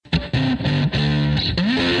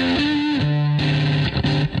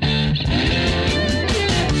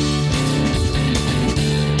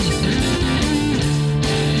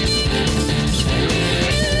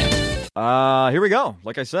Here we go.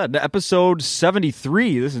 Like I said, episode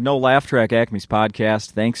 73. This is No Laugh Track, Acme's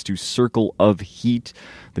podcast. Thanks to Circle of Heat,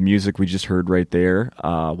 the music we just heard right there.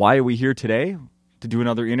 Why are we here today? To do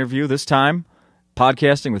another interview, this time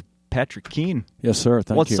podcasting with Patrick Keane. Yes, sir.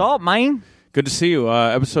 Thank you. What's up, man? Good to see you.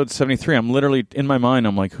 Episode 73. I'm literally, in my mind,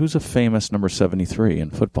 I'm like, who's a famous number 73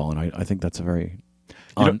 in football? And I think that's a very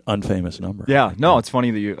unfamous number. Yeah, no, it's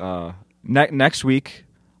funny that you... next week,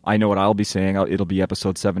 I know what I'll be saying. It'll be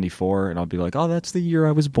episode 74, and I'll be like, oh, that's the year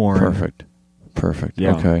I was born. Perfect.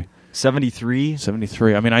 Yeah. Okay. 73?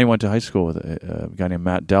 73. I mean, I went to high school with a guy named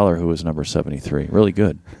Matt Deller, who was number 73. Really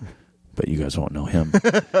good. But you guys won't know him.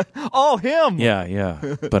 Oh, him! Yeah.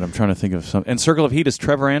 But I'm trying to think of some. And Circle of Heat is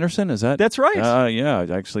Trevor Anderson, is that? That's right. Yeah, I've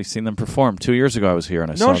actually seen them perform. 2 years ago I was here,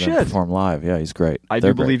 and I saw them perform live. Yeah, he's great. I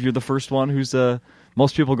do believe you're the first one who's...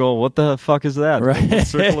 most people go, what the fuck is that? Right.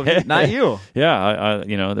 Circle of Heat. Not you. Yeah,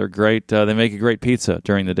 they're great. They make a great pizza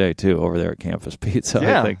during the day, too, over there at Campus Pizza.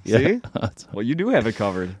 Yeah, I think. see? Well, you do have it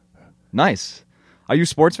covered. Nice. Are you a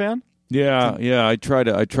sports fan? Yeah. I try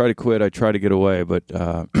to quit. I try to get away, but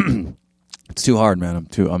it's too hard, man.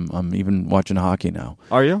 I'm even watching hockey now.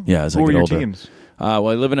 Are you? Yeah, as I Who get are your older. teams? Well,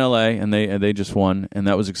 I live in L.A., and they just won, and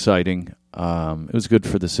that was exciting. It was good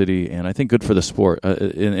for the city, and I think good for the sport.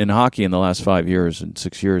 In hockey in the last 5 years and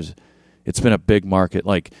 6 years, it's been a big market.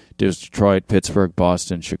 Like there's Detroit, Pittsburgh,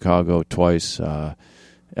 Boston, Chicago twice,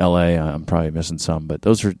 L.A. I'm probably missing some, but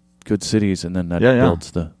those are good cities, and then that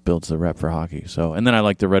builds the rep for hockey. So, and then I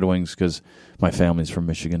like the Red Wings because my family's from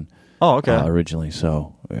Michigan. Oh, okay. Originally,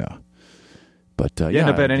 so yeah. But you end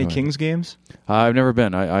up at any Kings games? I've never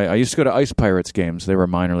been. I used to go to Ice Pirates games. They were a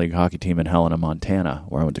minor league hockey team in Helena, Montana,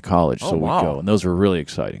 where I went to college. So we'd go, and those were really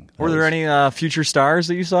exciting. Were there any future stars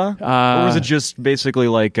that you saw? Or was it just basically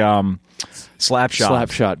like slap shot? Slap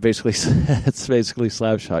shot, basically. It's basically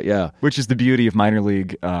slap shot, yeah. Which is the beauty of minor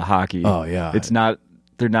league hockey. Oh, yeah. It's not...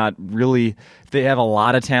 They're not really... They have a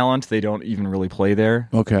lot of talent. They don't even really play there.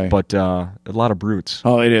 Okay. But a lot of brutes.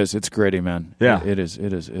 Oh, it is. It's gritty, man. Yeah. It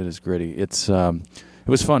is gritty. It's it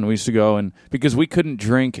was fun. We used to go, and because we couldn't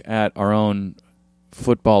drink at our own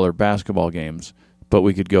football or basketball games, but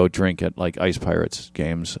we could go drink at like Ice Pirates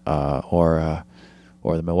games, or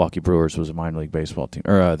the Milwaukee Brewers was a minor league baseball team,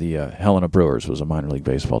 or the Helena Brewers was a minor league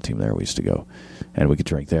baseball team there. We used to go, and we could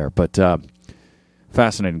drink there. But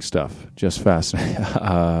fascinating stuff, just fascinating.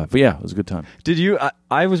 But yeah, it was a good time. Did you?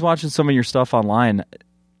 I was watching some of your stuff online.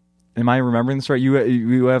 Am I remembering this right?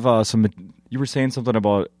 You have some. You were saying something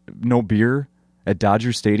about no beer at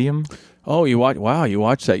Dodger Stadium. Oh, you watch? Wow, you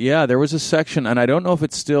watched that? Yeah, there was a section, and I don't know if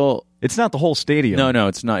it's still. It's not the whole stadium. No,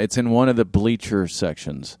 it's not. It's in one of the bleacher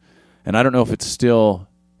sections, and I don't know if it's still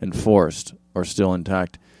enforced or still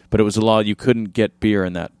intact. But it was a law you couldn't get beer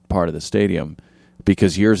in that part of the stadium.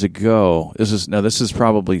 Because years ago, this is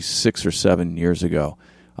probably 6 or 7 years ago,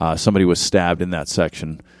 somebody was stabbed in that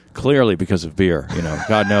section, clearly because of beer.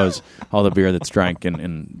 God knows all the beer that's drank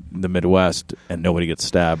in the Midwest, and nobody gets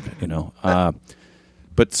stabbed.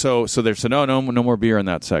 But so they said no more beer in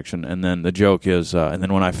that section. And then the joke is, and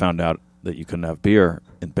then when I found out that you couldn't have beer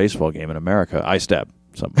in a baseball game in America, I stabbed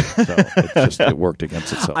somebody. So it worked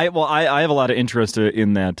against itself. I have a lot of interest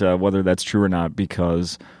in that, whether that's true or not,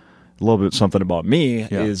 because. A little bit something about me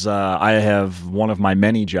is I have one of my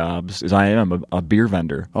many jobs is I am a beer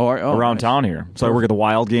vendor around town here. So I work at the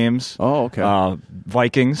Wild Games. Oh, okay.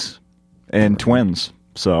 Vikings and Twins.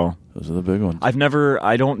 So those are the big ones. I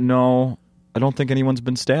don't think anyone's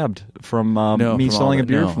been stabbed from me selling a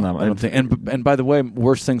beer from them. I don't think. And by the way,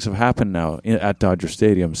 worse things have happened now at Dodger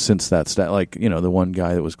Stadium since that the one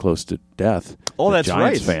guy that was close to death. Oh, that's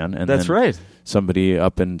Giants right. Fan. And that's right. Somebody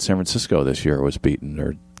up in San Francisco this year was beaten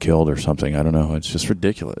or killed or something. I don't know. It's just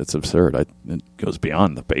ridiculous. It's absurd. It goes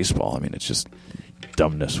beyond the baseball. I mean, it's just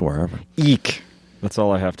dumbness wherever. Eek. That's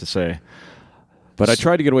all I have to say. But I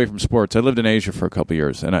tried to get away from sports. I lived in Asia for a couple of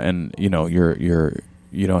years, and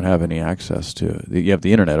you don't have any access to. You have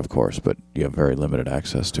the internet, of course, but you have very limited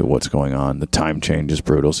access to what's going on. The time change is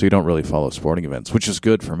brutal, so you don't really follow sporting events, which is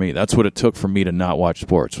good for me. That's what it took for me to not watch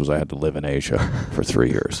sports. Was I had to live in Asia for 3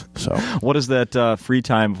 years. So, what is that free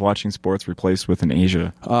time of watching sports replaced with in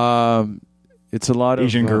Asia? It's a lot of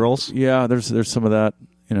Asian girls. Yeah, there's some of that.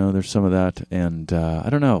 There's some of that, and I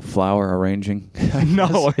don't know, flower arranging.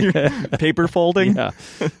 No, paper folding. Yeah,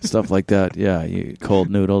 stuff like that. Yeah, cold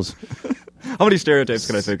noodles. How many stereotypes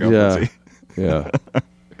can I think of? Yeah.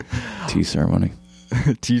 Tea ceremony.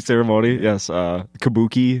 Tea ceremony, yes.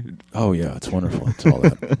 Kabuki. Oh yeah, it's wonderful. It's all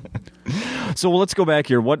that. So let's go back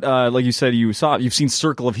here. What, like you said, you've seen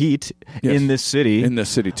Circle of Heat in this city. In this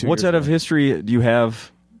city too. What set of history do you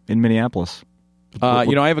have in Minneapolis? I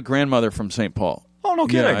have a grandmother from St. Paul. Oh, no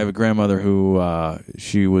kidding. Yeah, I have a grandmother who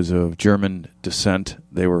she was of German descent.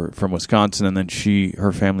 They were from Wisconsin, and then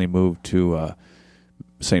her family moved to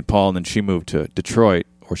St. Paul, and then she moved to Detroit,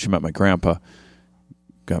 where she met my grandpa.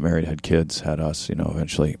 Got married, had kids, had us,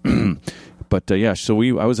 eventually. But so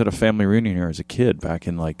I was at a family reunion here as a kid back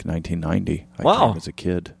in like 1990. Wow. I came as a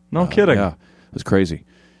kid. No kidding. Yeah, it was crazy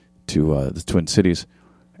to the Twin Cities.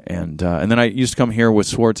 And then I used to come here with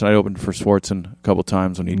Swartz, and I opened for Swartzen a couple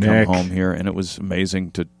times when he'd come home here, and it was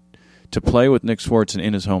amazing to play with Nick Swartzen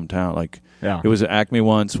in his hometown. Like, it was at Acme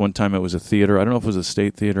once. One time it was a theater. I don't know if it was a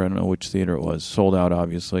state theater. I don't know which theater it was. Sold out,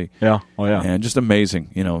 obviously. Yeah. Oh, yeah. And just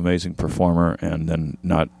amazing, amazing performer. And then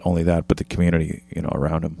not only that, but the community,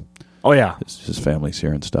 around him. Oh, yeah. His family's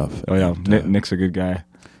here and stuff. Oh, yeah. And, Nick's a good guy.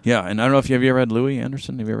 Yeah, and I don't know if have you ever had Louis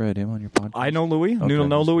Anderson? Have you ever had him on your podcast? I know Louis. Okay.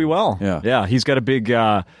 Know Louis well. Yeah. Yeah, he's got a big...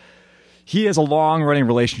 he has a long-running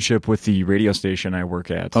relationship with the radio station I work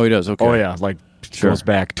at. Oh, he does? Okay. Oh, yeah. Like, goes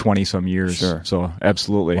back 20-some years. Sure. So,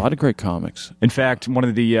 absolutely. A lot of great comics. In fact, one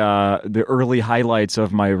of the early highlights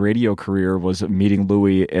of my radio career was meeting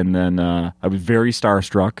Louis, and then I was very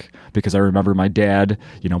starstruck because I remember my dad,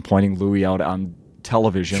 pointing Louis out on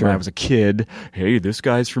television when I was a kid. Hey, this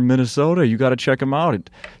guy's from Minnesota. You got to check him out.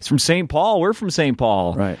 He's from St. Paul. We're from St.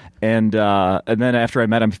 Paul. Right. And then after I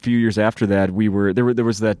met him a few years after that, there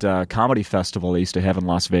was that comedy festival they used to have in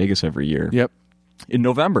Las Vegas every year. Yep. In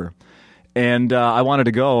November. And I wanted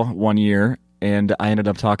to go one year, and I ended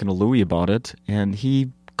up talking to Louis about it, and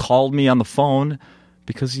he called me on the phone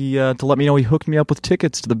because to let me know he hooked me up with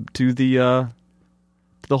tickets to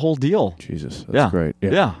the whole deal. Jesus, that's great.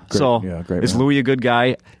 Yeah. Great. So, great is man. Louis a good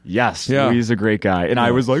guy? Yes. Yeah. Louis is a great guy. And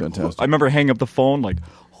I was like, fantastic. I remember hanging up the phone like,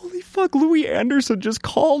 holy fuck, Louis Anderson just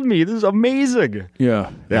called me. This is amazing.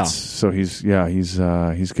 Yeah. Yeah. So he's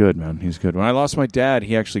good, man. He's good. When I lost my dad,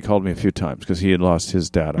 he actually called me a few times because he had lost his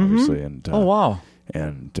dad, obviously. And Oh, wow.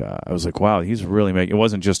 And I was like, wow, he's really making. It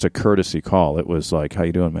wasn't just a courtesy call. It was like, how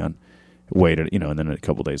you doing, man? Waited, and then a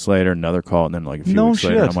couple days later, another call, and then like a few weeks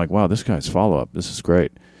later, I'm like, wow, this guy's follow up. This is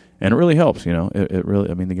great. And it really helps, It really,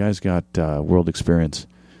 I mean, the guy's got world experience.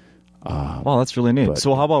 Wow, that's really neat.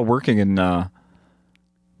 So how about working in,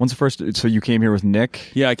 when's the first, so you came here with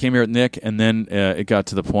Nick? Yeah, I came here with Nick, and then it got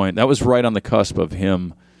to the point, that was right on the cusp of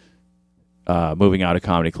him moving out of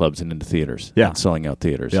comedy clubs and into theaters. Yeah. And selling out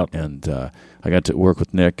theaters. Yep. And I got to work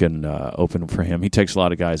with Nick and open for him. He takes a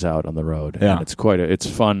lot of guys out on the road. Yeah. And it's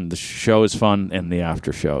fun. The show is fun, and the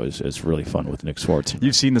after show is really fun with Nick Swartz.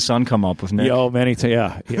 You've seen the sun come up with Nick. Many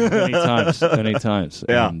times. Many times.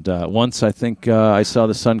 Yeah. And once I think I saw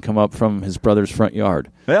the sun come up from his brother's front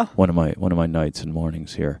yard. Yeah. One of my nights and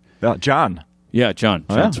mornings here. Yeah, John. Yeah, John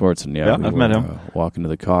Swartzen. Yeah, I've met him. Walking to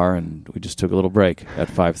the car, and we just took a little break at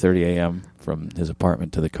 5:30 a.m. from his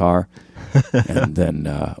apartment to the car, and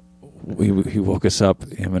then he woke us up.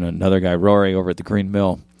 Him and another guy, Rory, over at the Green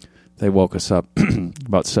Mill. They woke us up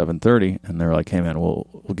about 7:30, and they're like, "Hey, man, we'll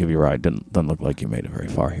give you a ride." Doesn't look like you made it very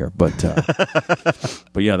far here, but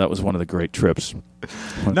but yeah, that was one of the great trips.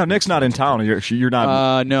 No, Nick's not in town. You're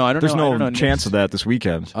not. No, I don't. There's know. no chance of that this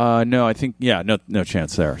weekend. No, I think no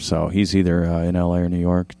chance there. So he's either in LA or New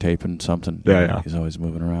York taping something. Yeah. He's always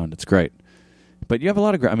moving around. It's great. But you have a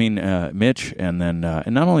lot of, Mitch, and then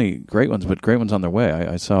and not only great ones, but great ones on their way.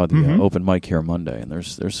 I saw the open mic here Monday, and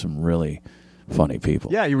there's some really funny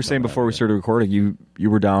people. Yeah, you were saying before we started recording, you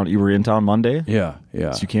were in town Monday. Yeah.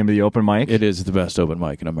 So you came to the open mic. It is the best open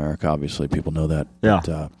mic in America. Obviously, people know that.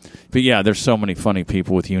 Yeah. But yeah, there's so many funny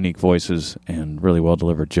people with unique voices and really well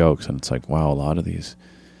delivered jokes, and it's like, wow, a lot of these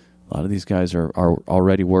guys are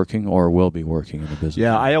already working or will be working in the business.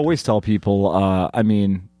 Yeah, I always tell people,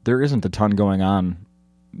 there isn't a ton going on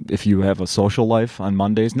if you have a social life on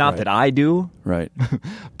Mondays. Not that I do. Right.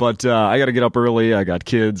 But I got to get up early. I got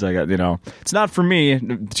kids. It's not for me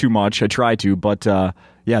too much. I try to, but the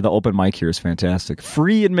open mic here is fantastic.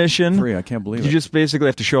 Free admission. Free, I can't believe it. You just basically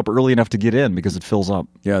have to show up early enough to get in because it fills up.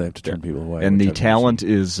 Yeah, they have to turn people away. And the talent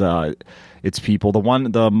is, it's people.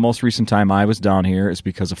 The most recent time I was down here is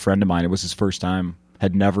because a friend of mine, it was his first time,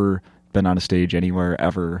 had never been on a stage anywhere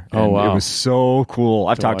ever. And oh, wow. It was so cool.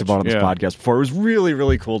 I've talked about it on this podcast before. It was really,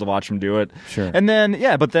 really cool to watch him do it. Sure. And then,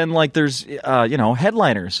 there's,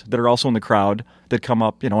 headliners that are also in the crowd that come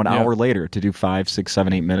up, an hour later to do 5, 6,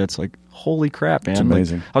 7, 8 minutes. Like, holy crap, man. It's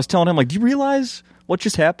amazing. I was telling him, do you realize what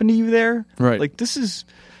just happened to you there? Right. This is,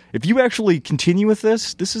 if you actually continue with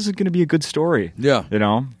this isn't going to be a good story. Yeah.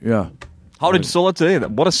 So Yeah. let's say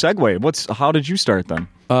that. What a segue. How did you start then?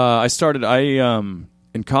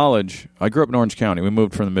 In college, I grew up in Orange County. We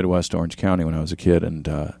moved from the Midwest to Orange County when I was a kid, and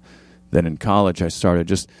then in college I started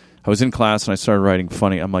I was in class and I started writing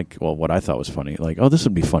funny. I'm like, well, what I thought was funny, like, oh, this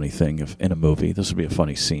would be a funny thing if in a movie. This would be a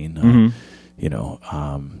funny scene, you know.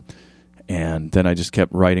 And then I just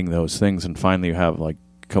kept writing those things, and finally, you have like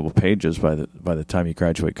a couple pages by the time you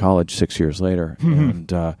graduate college 6 years later,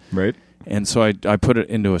 and right. And so I put it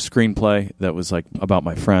into a screenplay that was like about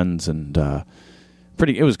my friends, and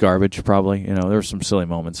it was garbage, probably. You know, there were some silly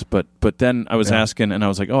moments, but then I was asking, and I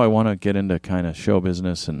was like, oh, I want to get into kind of show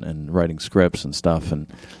business and writing scripts and stuff, and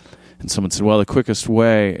someone said, well, the quickest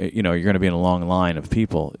way, you know, you're going to be in a long line of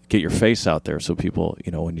people, get your face out there so people,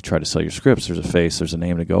 you know, when you try to sell your scripts, there's a face, there's a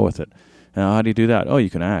name to go with it. And how do you do that? Oh, you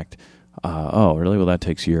can act. Oh, really? Well, that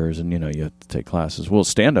takes years, and, you know, you have to take classes. Well,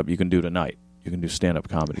 stand-up you can do tonight. You can do stand-up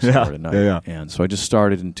comedy tonight. Yeah. And so I just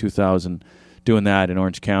started in 2000 doing that in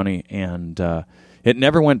Orange County, and it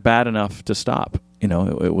never went bad enough to stop. You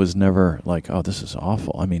know, it was never like, oh, this is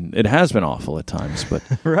awful. I mean, it has been awful at times, but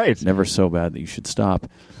right. Never so bad that you should stop.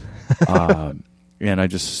 And I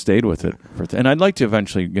just stayed with it. And I'd like to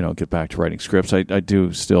eventually, you know, get back to writing scripts. I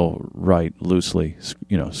do still write loosely,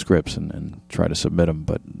 you know, scripts and try to submit them,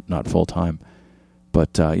 but not full time.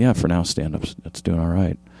 But yeah, for now, stand-up's it's doing all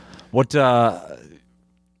right. What?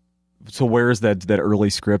 So where is that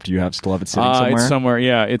early script? Do you still have it sitting somewhere? It's somewhere.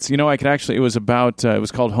 Yeah, it's, you know, I could actually. It was about. It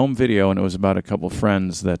was called Home Video, and it was about a couple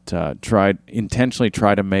friends that intentionally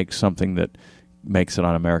try to make something that makes it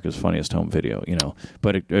on America's Funniest Home Video, you know,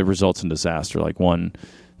 but it results in disaster. Like one,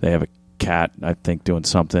 they have a cat, I think, doing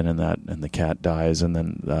something, and the cat dies, and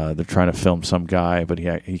then they're trying to film some guy, but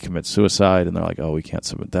he commits suicide, and they're like, oh, we can't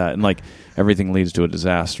submit that, and like everything leads to a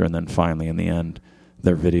disaster, and then finally in the end,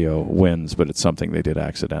 their video wins, but it's something they did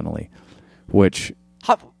accidentally, which.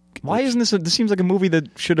 Why isn't this? This seems like a movie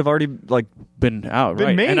that should have already been out, been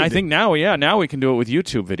right? made. And I think now we can do it with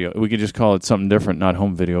YouTube video. We could just call it something different, not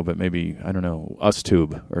home video, but maybe, I don't know,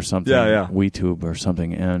 UsTube or something, WeTube or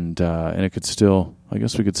something, and it could still. I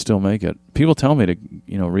guess we could still make it. People tell me to,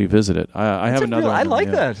 you know, revisit it. I have another. I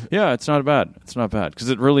like that. Yeah, it's not bad. It's not bad because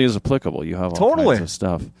it really is applicable. You have all kinds of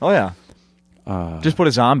stuff. Oh yeah. Just put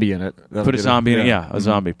a zombie in it. Put a zombie in it. Yeah, a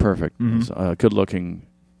zombie. Perfect. Good looking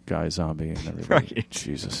guy zombie and everybody. Right.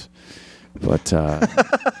 Jesus. But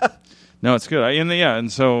no, it's good.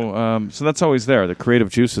 And so that's always there. The creative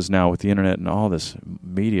juices now with the internet and all this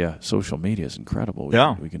media, social media is incredible.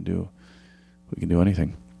 We can do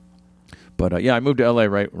anything. But I moved to LA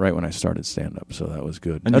right when I started stand up, so that was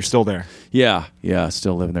good. And you're still there. Yeah,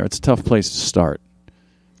 still living there. It's a tough place to start.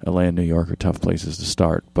 LA and New York are tough places to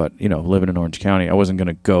start, but, you know, living in Orange County, I wasn't going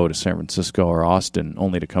to go to San Francisco or Austin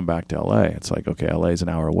only to come back to LA. It's like, okay, LA is an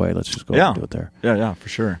hour away. Let's just go and do it there. Yeah, for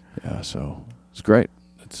sure. Yeah, so it's great.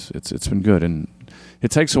 It's been good, and it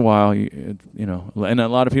takes a while, you know. And a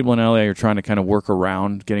lot of people in LA are trying to kind of work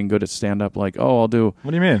around getting good at stand up. Like, oh, I'll do. What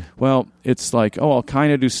do you mean? Well, it's like, oh, I'll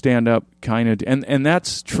kind of do stand up, and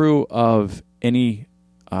that's true of any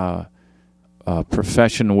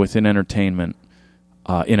profession within entertainment.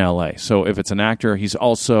 In LA. So if it's an actor, he's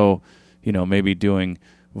also, you know, maybe doing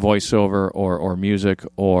voiceover or music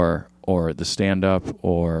or the stand-up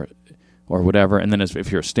or whatever. And then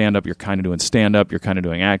if you're a stand-up, you're kind of doing stand-up, you're kind of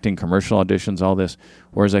doing acting, commercial auditions, all this.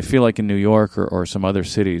 Whereas I feel like in New York or some other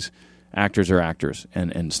cities, actors are actors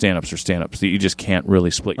and stand-ups are stand-ups. You just can't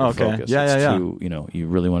really split your focus. Yeah. Too, you know, you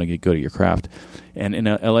really want to get good at your craft. And in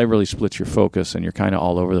LA really splits your focus, and you're kind of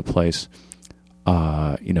all over the place.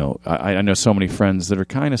 You know, I know so many friends that are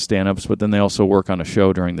kind of stand-ups, but then they also work on a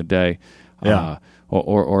show during the day,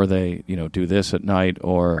 or they, you know, do this at night,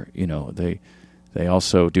 or, you know, they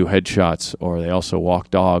also do headshots, or they also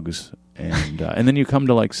walk dogs, and then you come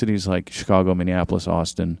to like cities like Chicago, Minneapolis,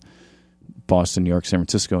 Austin, Boston, New York, San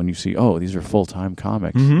Francisco, and you see, oh, these are full-time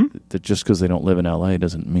comics. That just because they don't live in LA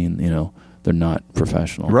doesn't mean, you know, they're not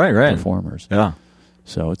professional performers. Yeah.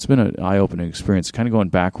 So it's been an eye-opening experience, kind of going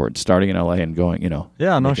backwards, starting in LA and going, you know,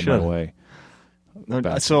 making my way.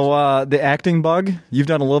 So the acting bug, you've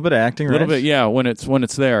done a little bit of acting, right? A little bit, yeah. When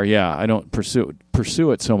it's there, yeah. I don't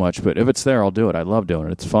pursue it so much, but if it's there, I'll do it. I love doing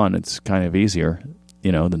it. It's fun. It's kind of easier,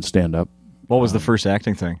 you know, than stand-up. What was the first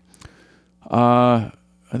acting thing? I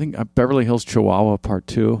think Beverly Hills Chihuahua Part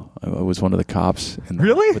 2. I was one of the cops.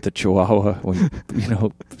 With the Chihuahua, you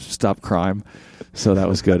know, stop crime. So that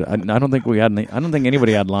was good. I don't think I don't think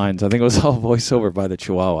anybody had lines. I think it was all voiceover by the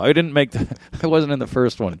Chihuahua. I didn't make I wasn't in the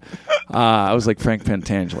first one. I was like Frank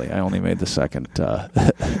Pentangeli. I only made the second. I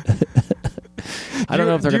don't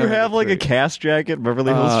know if they're going to have like a cast jacket,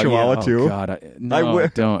 Beverly Hills Chihuahua too. Oh God, I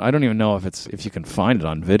don't. I don't even know if you can find it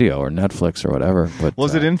on video or Netflix or whatever. But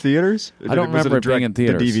was it in theaters? I don't remember it being in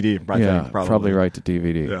theaters. The DVD, probably right to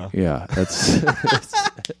DVD. Yeah, that's.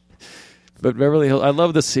 But Beverly Hills, I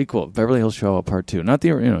love the sequel, Beverly Hills Show Part 2. Not the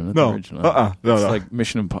not the original. No, it's like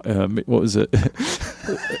Mission Impossible. What was it?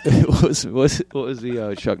 what was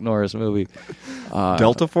the Chuck Norris movie?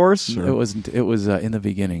 Delta Force? Or? It wasn't. It was in the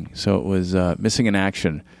beginning. So it was Missing in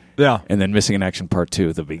Action. Yeah. And then Missing in Action Part 2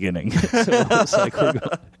 at the beginning. So it was like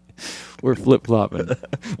we're flip-flopping.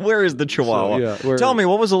 Where is the Chihuahua? So, Tell me,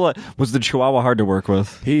 what was the Chihuahua hard to work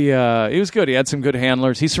with? He was good. He had some good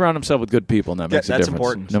handlers. He surrounded himself with good people, and that makes a difference.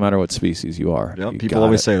 Important. No matter what species you are. Yep, people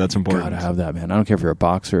always say that's important. You got to have that, man. I don't care if you're a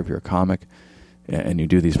boxer, if you're a comic, and you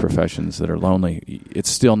do these professions that are lonely. It's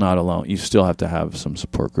still not alone. You still have to have some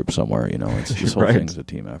support group somewhere. It's this whole thing's a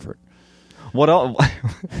team effort. What else?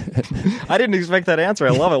 I didn't expect that answer. I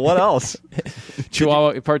love it. What else?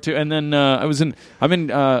 Chihuahua Part 2, and then I'm in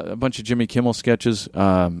a bunch of Jimmy Kimmel sketches.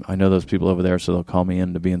 I know those people over there, so they'll call me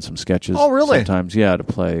in to be in some sketches. Oh, really? Sometimes, yeah, to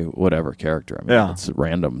play whatever character. I mean, it's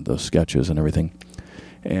random, those sketches and everything.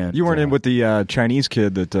 And you weren't in with the Chinese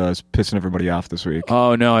kid that is pissing everybody off this week.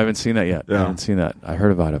 Oh no, I haven't seen that yet. Yeah. I haven't seen that. I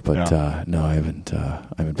heard about it, but no, I haven't. I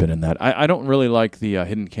haven't been in that. I don't really like the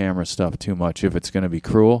hidden camera stuff too much. If it's going to be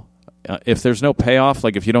cruel. If there's no payoff,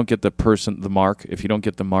 like if you don't get if you don't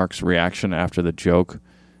get the mark's reaction after the joke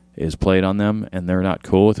is played on them and they're not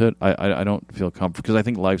cool with it, I don't feel comfortable because I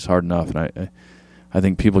think life's hard enough, and I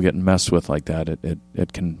think people getting messed with like that,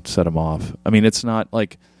 it can set them off. I mean, it's not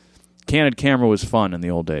like Candid Camera was fun in the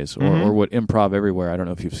old days, or what Improv Everywhere. I don't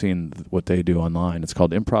know if you've seen what they do online. It's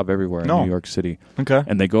called Improv Everywhere in New York City. Okay,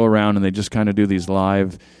 and they go around and they just kind of do these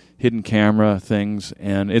live hidden camera things,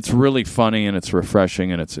 and it's really funny and it's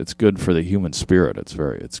refreshing and it's good for the human spirit.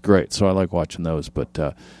 It's great. So I like watching those.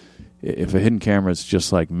 But if a hidden camera is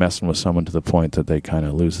just like messing with someone to the point that they kind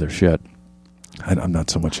of lose their shit, I'm not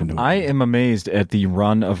so much into it. I am amazed at the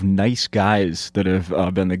run of nice guys that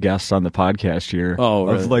have been the guests on the podcast here. Oh,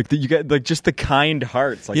 really? Of like you get like just the kind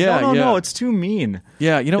hearts. Like no, it's too mean.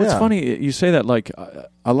 Yeah, it's funny you say that. Like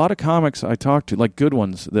a lot of comics I talked to, like good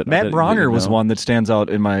ones that Matt Bronner was one that stands out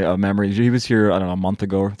in my memory. He was here, I don't know, a month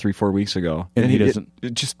ago, 3-4 weeks ago, and he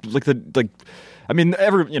doesn't just like I mean,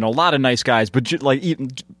 a lot of nice guys, but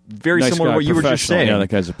very nice similar guy, to what you were just saying. Yeah, that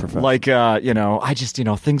guy's a professional. Like, I just,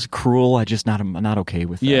 things are cruel. I'm not okay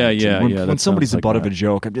with that. Yeah, When somebody's the butt of a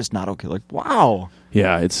joke, I'm just not okay. Like, wow.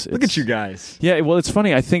 Yeah, look at you guys. Yeah, well, it's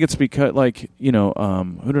funny. I think it's because, I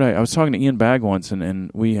was talking to Ian Bagg once,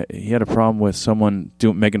 and he had a problem with someone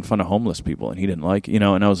making fun of homeless people, and he didn't like, and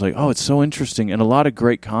I was like, oh, it's so interesting. And a lot of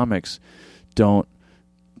great comics don't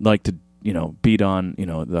like to, beat on,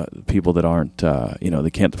 the people that aren't,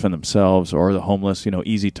 they can't defend themselves, or the homeless,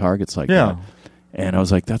 easy targets like that. And I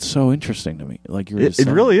was like, that's so interesting to me. Like it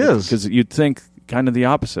really is, because you'd think kind of the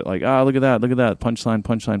opposite. Like, look at that,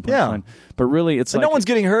 punchline. Yeah. But really, it's like no one's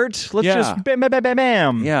getting hurt. Let's just bam, bam, bam, bam,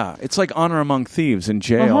 bam. Yeah, it's like Honor Among Thieves in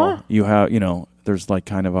jail. You have, there's like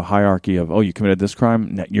kind of a hierarchy of, you committed this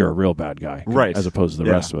crime, you're a real bad guy, right? As opposed to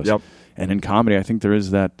the rest of us. Yep. And in comedy, I think there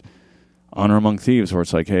is that Honor Among Thieves where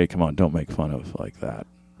it's like, hey, come on, don't make fun of like that.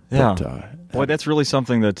 Yeah. But, boy, that's really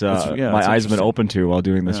something that my eyes have been open to while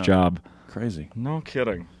doing this job. Crazy. No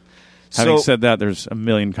kidding. Having said that, there's a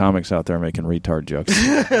million comics out there making retard jokes.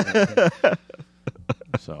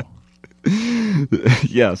 So.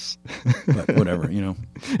 Yes. But whatever,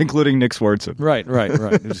 Including Nick Swartzen.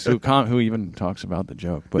 Right. Who even talks about the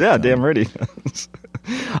joke. But, yeah, damn right he does.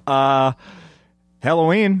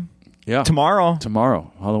 Halloween. Yeah. Tomorrow,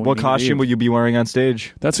 Halloween. What costume will you be wearing on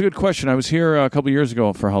stage? That's a good question. I was here a couple years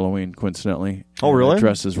ago for Halloween, coincidentally. Oh, really?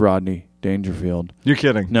 Dressed as Rodney Dangerfield. You're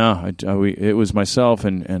kidding? No, it was myself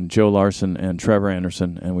and Joe Larson and Trevor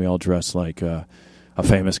Anderson, and we all dressed like a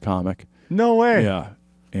famous comic. No way. Yeah.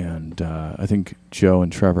 And I think Joe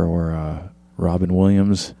and Trevor were Robin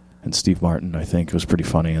Williams and Steve Martin, I think. It was pretty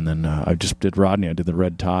funny. And then I just did Rodney. I did the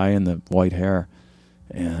red tie and the white hair.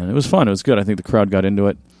 And it was fun. It was good. I think the crowd got into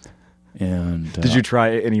it. And did you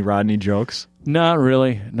try any Rodney jokes? Not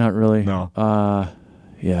really. No.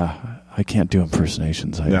 Yeah, I can't do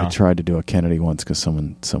impersonations. I tried to do a Kennedy once because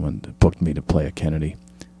someone booked me to play a Kennedy,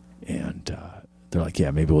 and they're like,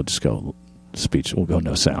 "Yeah, maybe we'll just go speech. We'll go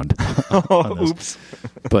no sound." Oops.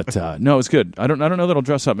 But no, it's good. I don't know that I'll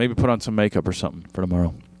dress up. Maybe put on some makeup or something for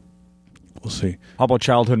tomorrow. We'll see. How about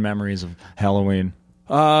childhood memories of Halloween?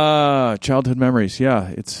 Childhood memories. Yeah,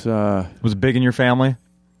 it's was it big in your family?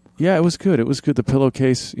 Yeah, it was good. The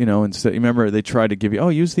pillowcase, instead, remember they tried to give you,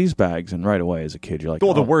 use these bags, and right away as a kid you're like,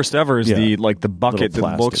 the worst ever is the bucket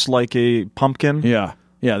that looks like a pumpkin. Yeah,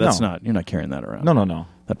 that's not. You're not carrying that around. No.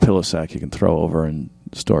 That pillow sack you can throw over and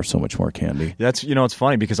store so much more candy. That's it's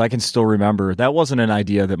funny because I can still remember that wasn't an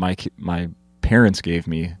idea that my parents gave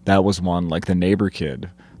me. That was one like the neighbor kid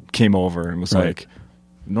came over and was like,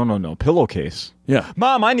 No. Pillowcase. Yeah.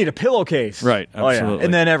 Mom, I need a pillowcase. Right, Oh, yeah. absolutely.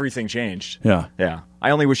 And then everything changed. Yeah. Yeah.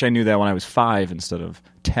 I only wish I knew that when I was 5 instead of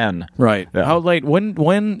 10. Right. Yeah. How late?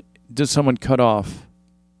 When does someone cut off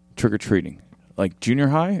trick-or-treating? Like junior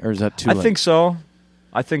high, or is that too late? I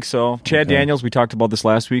think so. Chad Okay. Daniels, we talked about this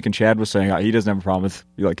last week, and Chad was saying he doesn't have a problem with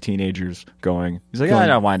like teenagers going. He's like, Going.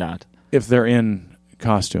 no, why not? If they're in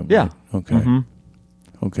costume. Yeah. Right? Okay. Mhm.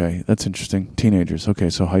 Okay, that's interesting. Teenagers. Okay,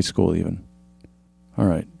 so high school even. All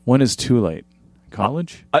right. When is too late?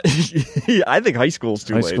 College? I think high school's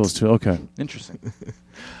too High late. school's too. Okay. Interesting.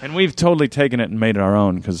 And we've totally taken it and made it our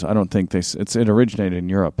own because I don't think it originated in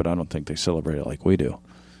Europe, but I don't think they celebrate it like we do.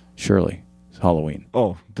 Surely. It's Halloween.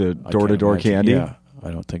 Oh, the I can't door-to-door imagine. candy? Yeah.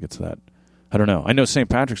 I don't think it's that. I don't know. I know St.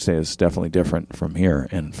 Patrick's Day is definitely different from here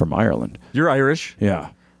and from Ireland. You're Irish? Yeah.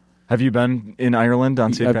 Have you been in Ireland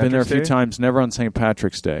on St. I've Patrick's been there a few Day? times, never on St.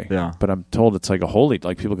 Patrick's Day. Yeah. But I'm told it's like a holy,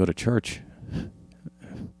 like people go to church.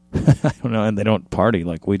 I don't know, and they don't party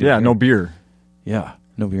like we do. Yeah, here. no beer. Yeah,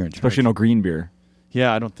 no beer in church. Especially no green beer,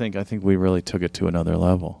 Yeah, I think we really took it to another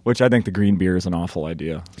level. which I think the green beer is an awful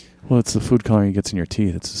idea. Well, it's the food coloring it gets in your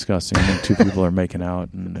teeth. It's disgusting. And then two people are making out,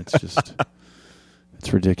 and it's just,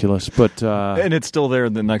 it's ridiculous. But, And it's still there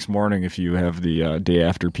the next morning if you have the day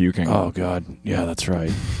after puking. oh, God. Yeah, that's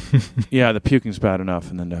right. Yeah, the puking's bad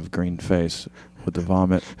enough, and then to have green face with the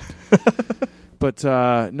vomit. But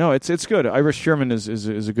no, it's good. Irish German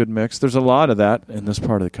is a good mix. There's a lot of that in this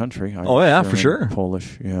part of the country. Irish, Oh, yeah, for German, sure.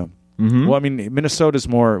 Polish, yeah. Mhm. Well, I mean, Minnesota's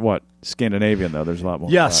more Scandinavian though. There's a lot more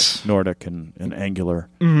Yes. Nordic and angular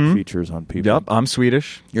Mhm. features on people. Yep, I'm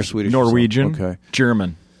Swedish. You're Swedish, Norwegian. yourself. Okay,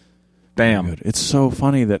 German. Bam. good. It's so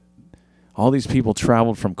funny that all these people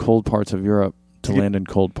traveled from cold parts of Europe to land in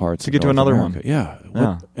cold parts to of get to North another America. one. Yeah.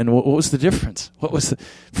 Yeah. And what was the difference? What was the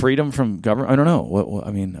freedom from government? I don't know. What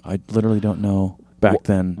I mean, I literally don't know back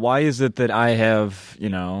then. Why is it that I have,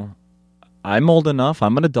 I'm old enough,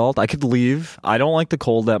 I'm an adult, I could leave. I don't like the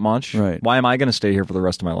cold that much. Right. Why am I going to stay here for the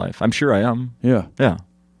rest of my life? I'm sure I am. Yeah. Yeah.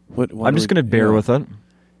 I'm just going to bear with it.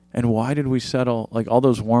 And why did we settle like all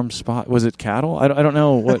those warm spots? Was it cattle? I don't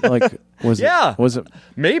know what like was Yeah. it was it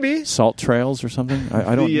Maybe. salt trails or something?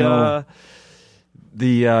 I don't know.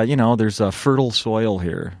 There's a fertile soil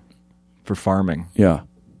here for farming. Yeah.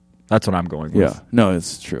 That's what I'm going with. Yeah. No,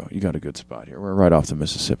 it's true. You got a good spot here. We're right off the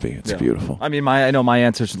Mississippi. It's Yeah. beautiful. I mean, I know my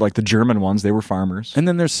ancestors, like the German ones, they were farmers. And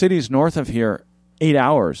then there's cities north of here, 8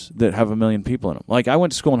 hours, that have 1 million people in them. Like I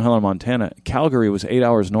went to school in Helena, Montana. Calgary was 8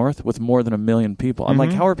 hours north with more than 1 million people. I'm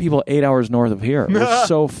like, how are people 8 hours north of here? We're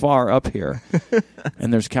so far up here.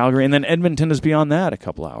 And there's Calgary. And then Edmonton is beyond that a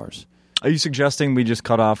couple hours. Are you suggesting we just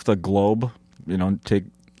cut off the globe?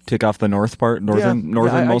 Take off the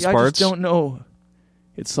northernmost I parts? just don't know.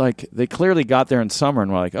 It's like they clearly got there in summer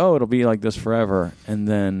and were like, oh, it'll be like this forever. And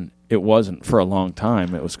then it wasn't for a long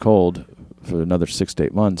time. It was cold for another 6 to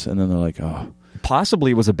 8 months. And then they're like, oh.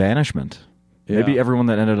 Possibly it was a banishment. Yeah. Maybe everyone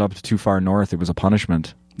that ended up too far north, it was a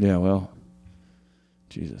punishment. Yeah, well,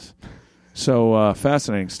 Jesus. So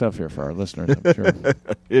fascinating stuff here for our listeners, I'm sure.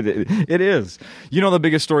 It is. The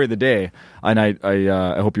biggest story of the day, and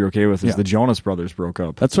I hope you're okay with, is Yeah. the Jonas Brothers broke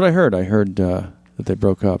up. That's what I heard. I heard that they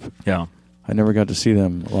broke up. Yeah. I never got to see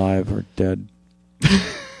them live or dead.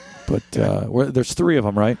 But there's 3 of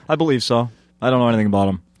them, right? I believe so. I don't know anything about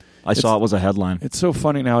them. I saw it was a headline. It's so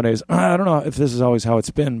funny nowadays. I don't know if this is always how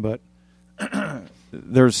it's been, but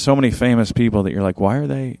there's so many famous people that you're like, why are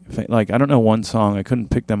they? I don't know one song. I couldn't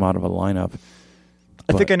pick them out of a lineup.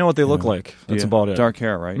 I think I know what they look like. That's Yeah. about it. Dark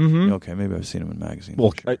hair, right? Mhm. Okay, maybe I've seen them in magazines.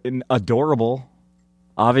 Well, adorable,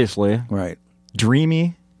 obviously. Right.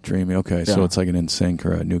 Dreamy, Dreamy. Okay, so Yeah. it's like an NSYNC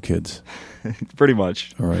or a New Kids. pretty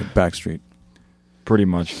much. All right, Backstreet. Pretty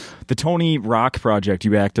much. The Tony Rock Project,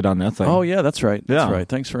 you acted on that thing. Oh, yeah, that's right. That's Yeah. right.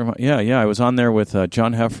 Thanks very much. Yeah, I was on there with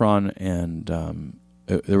John Heffron, and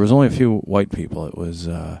there was only a few white people. It was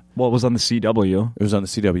Well, it was on the CW. it was on the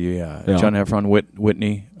CW, yeah. Yeah. John Heffron,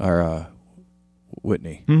 Whitney.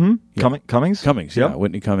 Mm-hmm. Yeah. Cummings? Cummings, Yep. yeah.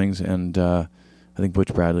 Whitney Cummings, and I think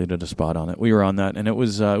Butch Bradley did a spot on it. We were on that, and it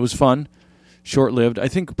was fun, short-lived. I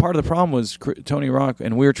think part of the problem was Tony Rock,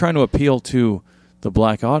 and we were trying to appeal to the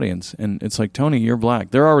black audience, and it's like, Tony, you're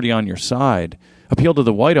black. They're already on your side. Appeal to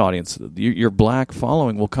the white audience. Your black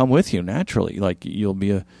following will come with you naturally. Like, you'll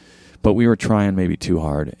be a... But we were trying maybe too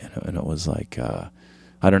hard, and it was like...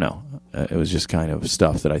 I don't know. It was just kind of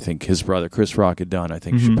stuff that I think his brother Chris Rock had done. I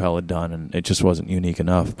think Chappelle had done, and it just wasn't unique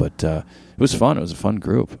enough. But it was fun. It was a fun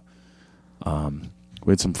group.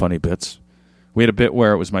 We had some funny bits. We had a bit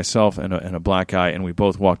where it was myself and a black guy, and we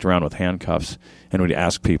both walked around with handcuffs, and we'd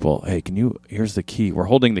ask people, "Hey, here's the key." We're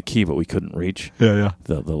holding the key, but we couldn't reach Yeah.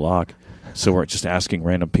 the lock. So we're just asking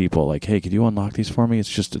random people, like, hey, could you unlock these for me?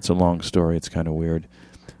 It's a long story. It's kind of weird.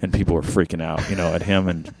 And people were freaking out, at him.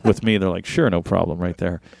 And with me, they're like, sure, no problem, right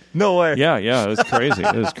there. No way. Yeah, it was crazy.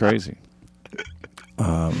 It was crazy.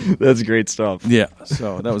 That's great stuff. Yeah,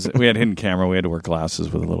 so that was. We had hidden camera. We had to wear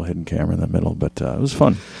glasses with a little hidden camera in the middle, but it was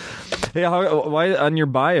fun. Hey, why on your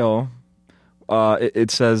bio, it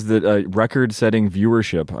says that record-setting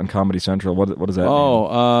viewership on Comedy Central. What does that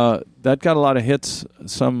mean? That got a lot of hits.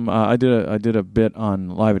 I did a bit on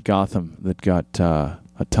Live at Gotham that got a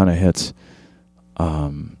ton of hits.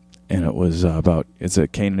 And it was it's a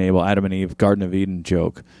Cain and Abel, Adam and Eve, Garden of Eden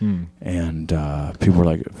joke. And people were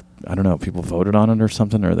like, I don't know, people voted on it or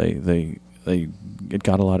something, or it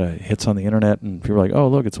got a lot of hits on the internet, and people were like, oh,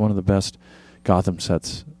 look, it's one of the best Gotham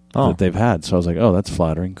sets that they've had. So I was like, oh, that's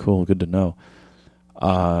flattering, cool, good to know.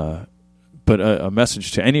 But a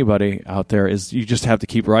message to anybody out there is you just have to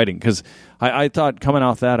keep writing, because I thought coming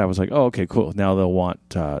off that I was like, oh, okay, cool. Now they'll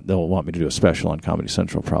want me to do a special on Comedy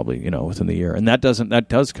Central probably within the year, and that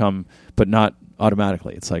does come, but not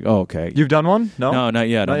automatically. It's like, oh, okay, you've done one? No, not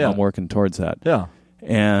yet. Not yet. I'm working towards that. Yeah,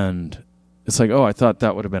 and it's like, oh, I thought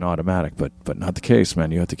that would have been automatic, but not the case, man.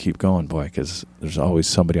 You have to keep going, boy, because there's always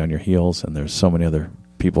somebody on your heels, and there's so many other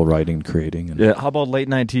people writing, creating. And yeah. How about late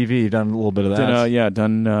night TV? You've done a little bit of that.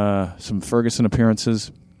 Done some Ferguson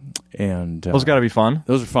appearances, and those got to be fun.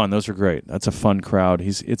 Those are fun. Those are great. That's a fun crowd.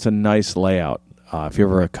 It's a nice layout. If you're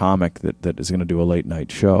ever a comic that is going to do a late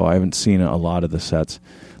night show, I haven't seen a lot of the sets.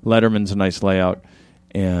 Letterman's a nice layout,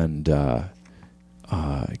 and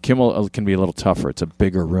Kimmel can be a little tougher. It's a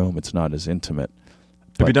bigger room. It's not as intimate.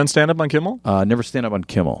 Have you done stand-up on Kimmel? Never stand-up on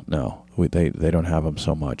Kimmel, no. They don't have them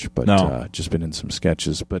so much, but just been in some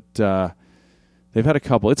sketches. But they've had a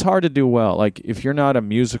couple. It's hard to do well. Like, if you're not a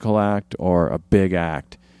musical act or a big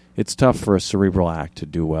act, it's tough for a cerebral act to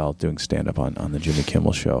do well doing stand-up on the Jimmy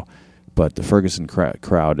Kimmel show. But the Ferguson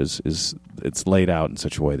crowd is it's laid out in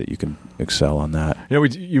such a way that you can excel on that.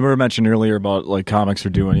 You were mentioning earlier about, like, comics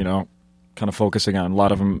are doing, kind of focusing on, a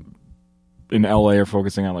lot of them in LA are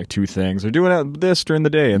focusing on like two things. They're doing this during the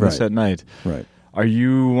day and this at night. Right. Are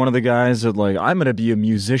you one of the guys that, like, I'm going to be a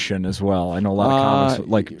musician as well? I know a lot of comics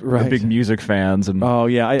like are big music fans and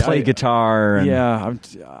play guitar.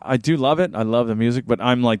 And I do love it. I love the music, but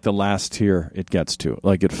I'm like the last tier it gets to.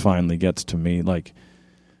 Like, it finally gets to me. Like,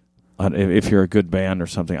 if you're a good band or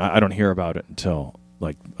something, I don't hear about it until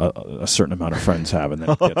like a certain amount of friends have, and then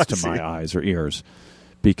it gets to my eyes or ears.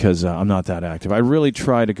 Because I'm not that active. I really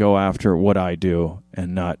try to go after what I do,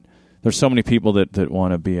 and not. There's so many people that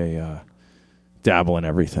want to be a dabble in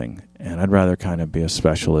everything, and I'd rather kind of be a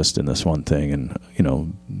specialist in this one thing, and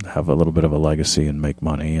have a little bit of a legacy and make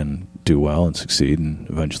money and do well and succeed and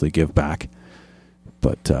eventually give back.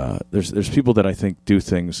 But there's people that I think do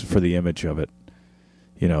things for the image of it,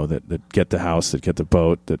 that get the house, that get the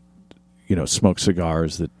boat, that smoke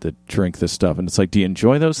cigars, that drink this stuff. And it's like, do you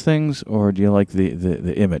enjoy those things, or do you like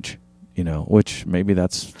the image? Which maybe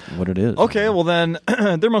that's what it is. Okay, well then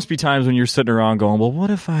there must be times when you're sitting around going, well, what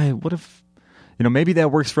if maybe that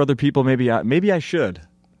works for other people, maybe I should.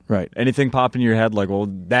 Right. Anything pop in your head like, well,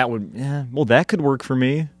 that could work for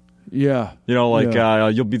me. Yeah.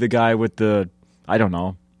 You'll be the guy with the, I don't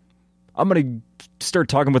know, I'm going to start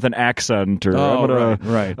talking with an accent, or I'm going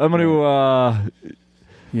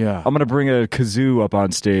to bring a kazoo up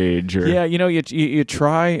on stage. Or... Yeah, you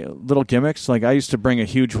try little gimmicks. Like, I used to bring a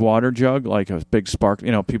huge water jug, like a big spark.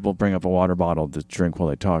 People bring up a water bottle to drink while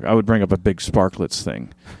they talk. I would bring up a big Sparklets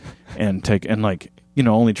thing and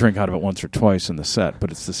only drink out of it once or twice in the set.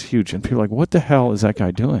 But it's this huge, and people are like, what the hell is that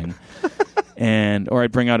guy doing? Or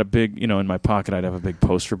I'd bring out a big, in my pocket, I'd have a big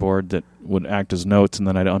poster board that would act as notes, and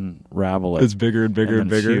then I'd unravel it. It's bigger and bigger and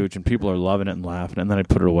bigger. It's huge, and people are loving it and laughing, and then I'd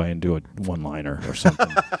put it away and do a one-liner or something.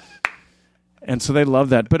 And so they love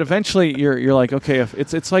that. But eventually you're like, okay, if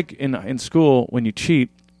it's like in school when you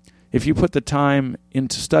cheat, if you put the time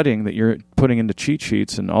into studying that you're putting into cheat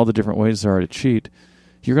sheets and all the different ways there are to cheat,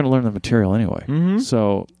 you're going to learn the material anyway. Mm-hmm.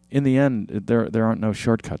 So in the end, there aren't no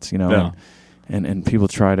shortcuts, Yeah. And people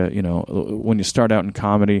try to, when you start out in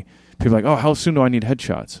comedy, people are like, oh, how soon do I need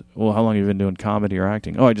headshots? Well, how long have you been doing comedy or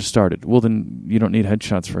acting? Oh, I just started. Well, then you don't need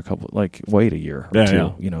headshots for a couple, wait a year or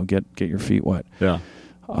two. Yeah. Get your feet wet. Yeah.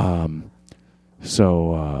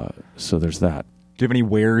 So there's that. Do you have any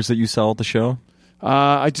wares that you sell at the show?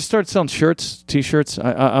 I just started selling shirts, T-shirts.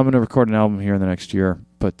 I'm going to record an album here in the next year.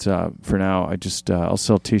 But for now, I'll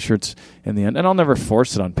sell T-shirts in the end. And I'll never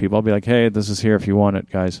force it on people. I'll be like, hey, this is here if you want it,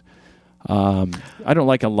 guys. I don't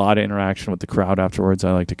like a lot of interaction with the crowd afterwards.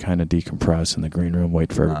 I like to kind of decompress in the green room,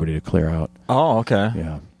 wait for everybody to clear out. Oh, okay.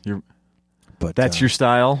 Yeah. But That's your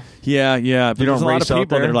style? Yeah. But You don't there's a lot of race out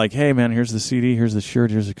people that there? are like, hey, man, here's the CD, here's the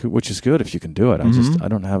shirt, here's the which is good if you can do it. I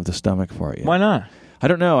don't have the stomach for it yet. Why not? I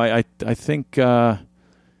don't know. I think I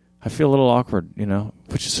feel a little awkward,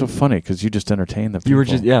 which is so funny because you just entertain the people. You were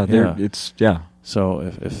just it's So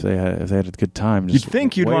if they had a good time, You'd just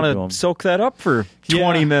think you'd wave to want them. to soak that up for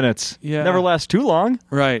 20 minutes. Yeah. Never lasts too long.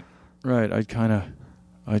 Right.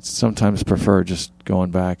 I'd sometimes prefer just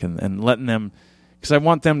going back and letting them, because I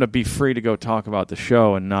want them to be free to go talk about the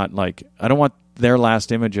show and not like, I don't want their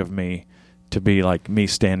last image of me to be like me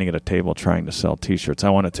standing at a table trying to sell T-shirts. I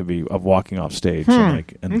want it to be of walking off stage and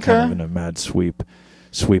kind of in a mad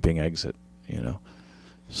sweeping exit,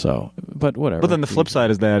 So, but whatever. But then the flip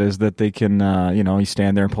side is that they can, you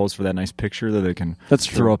stand there and pose for that nice picture that they can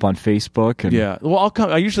throw up on Facebook. And yeah. Well, I'll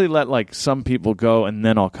come. I usually let like some people go and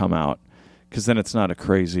then I'll come out because then it's not a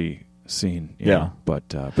crazy scene. you know.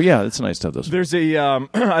 But yeah, it's nice to have those. There's a, I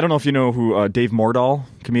don't know if you know who Dave Mordahl,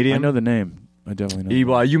 comedian. I know the name. I definitely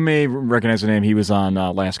know. You may recognize the name. He was on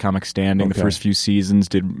Last Comic Standing the first few seasons.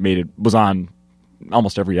 Was on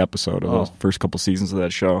almost every episode of the first couple seasons of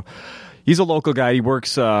that show. He's a local guy. He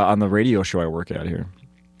works on the radio show I work at here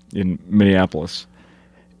in Minneapolis.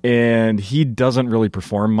 And he doesn't really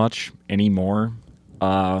perform much anymore.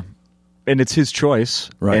 And it's his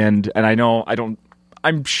choice. Right. And I know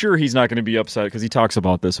I'm sure he's not going to be upset because he talks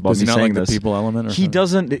about this, about Does me he not saying like this. the people element? Or He something?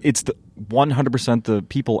 doesn't. It's the 100% the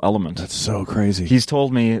people element. That's so crazy. He's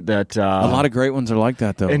told me that a lot of great ones are like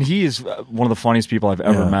that, though. and he is one of the funniest people I've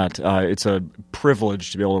ever met. It's a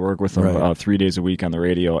privilege to be able to work with him 3 days a week on the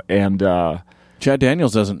radio. And Chad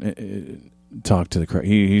Daniels doesn't talk to the crowd.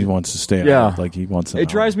 He wants to stay out. Like he wants. It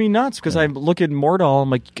drives me nuts because I look at Mordahl. I'm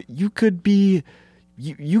like, you could be.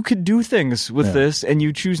 You could do things with this, and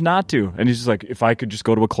you choose not to. And he's just like, if I could just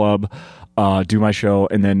go to a club, do my show,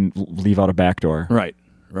 and then leave out a back door. Right.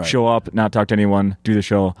 Show up, not talk to anyone, do the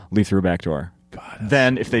show, leave through a back door. God,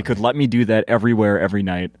 Then, if they could let me do that everywhere, every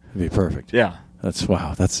night, it'd be perfect. yeah. That's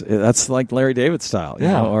wow. That's like Larry David style. You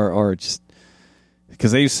Yeah. know? Or just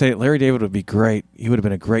because they used to say Larry David would be great. He would have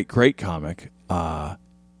been a great comic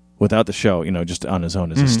without the show. Just on his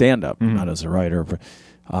own as a stand up, not as a writer.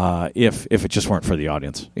 If it just weren't for the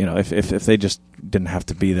audience, if they just didn't have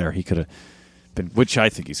to be there, he could have been. Which I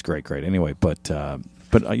think he's great anyway. But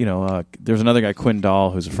there's another guy, Quinn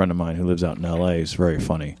Dahl, who's a friend of mine who lives out in L.A. He's very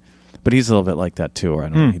funny, but he's a little bit like that too. Or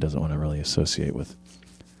he doesn't want to really associate with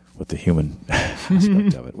the human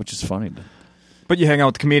aspect of it, which is funny. But you hang out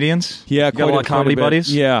with comedians? Yeah, you got a lot of comedy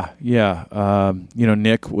buddies? Yeah.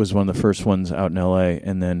 Nick was one of the first ones out in L.A.,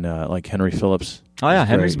 and then like Henry Phillips. Oh, yeah. was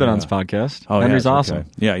Henry's great, been on this podcast. Oh, Henry's yeah, awesome. okay.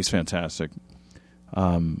 Yeah, he's fantastic.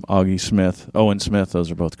 Augie Smith, Owen Smith,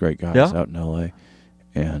 those are both great guys out in L.A.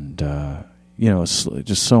 And, it's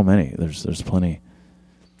just so many. There's plenty.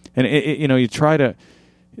 And, you try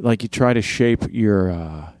to shape your...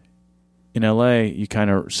 in L.A.,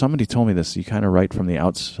 somebody told me this, you kind of write from the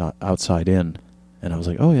outside in. And I was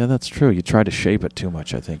like, oh, yeah, that's true. You try to shape it too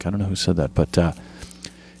much, I think. I don't know who said that, but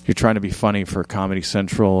you're trying to be funny for Comedy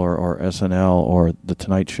Central or SNL or The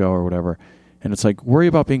Tonight Show or whatever. And it's like, worry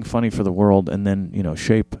about being funny for the world and then,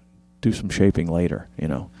 do some shaping later,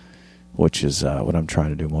 which is what I'm trying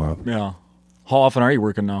to do more of. Yeah. How often are you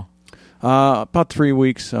working now? About 3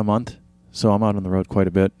 weeks a month. So I'm out on the road quite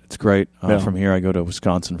a bit. It's great. From here, I go to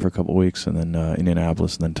Wisconsin for a couple of weeks, and then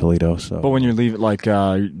Indianapolis, and then Toledo. So, but when you leave,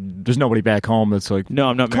 there's nobody back home that's like, no,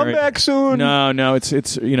 I'm not come married. back soon. No, it's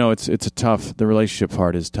a tough. The relationship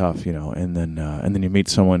part is tough, and then you meet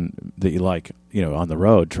someone that you like, on the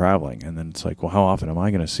road traveling, and then it's like, well, how often am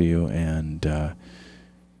I going to see you? And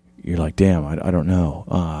you're like, damn, I don't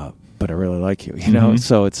know, but I really like you,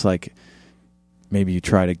 So it's like, maybe you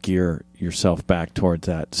try to gear yourself back towards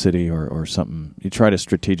that city or something. You try to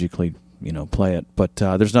strategically, play it. But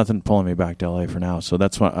there's nothing pulling me back to LA for now. So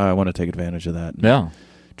that's why I want to take advantage of that. And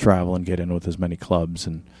travel and get in with as many clubs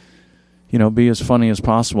and, be as funny as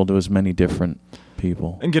possible to as many different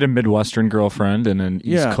people. And get a Midwestern girlfriend and an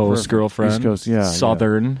East Coast girlfriend. East Coast, yeah.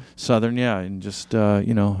 Southern. Yeah. And just,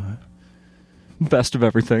 best of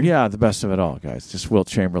everything. Yeah, the best of it all, guys. Just Wilt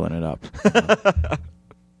Chamberlain it up.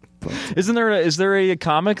 Is there a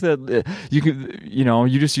comic that you could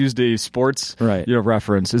you just used a sports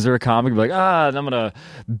reference? Is there a comic like I'm gonna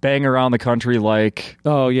bang around the country like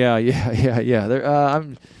yeah.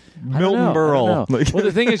 I'm Milton Berle? Well,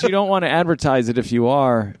 the thing is, you don't want to advertise it if you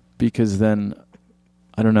are, because then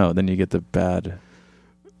I don't know. Then you get the bad,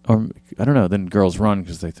 or I don't know. Then girls run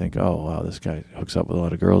because they think, oh wow, this guy hooks up with a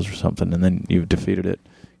lot of girls or something, and then you've defeated it.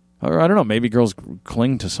 Or I don't know. Maybe girls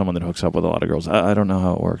cling to someone that hooks up with a lot of girls. I don't know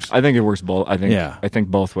how it works. I think it works both. I think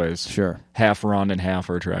both ways. Sure. Half run and half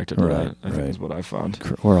are attracted to that. I think is what I found.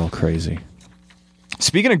 We're all crazy.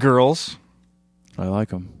 Speaking of girls, I like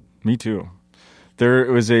them. Me too.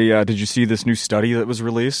 There was a. Did you see this new study that was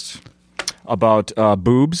released about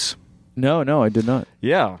boobs? No, I did not.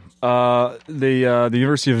 Yeah. The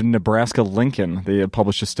University of Nebraska Lincoln, they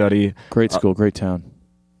published a study. Great school, great town.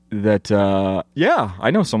 That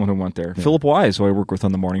I know someone who went there. Yeah. Philip Wise, who I work with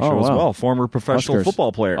on the morning show as well, former professional Huskers.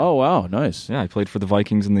 football player. Oh wow, nice. Yeah, he played for the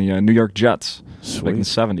Vikings and the New York Jets back in the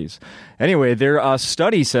 70s. Anyway, their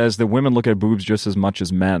study says that women look at boobs just as much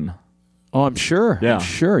as men. Oh, I'm sure. Yeah. I'm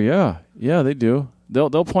sure. Yeah, they do.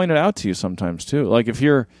 They'll point it out to you sometimes too. Like if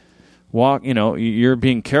you're you're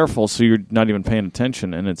being careful, so you're not even paying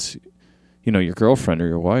attention, and it's your girlfriend or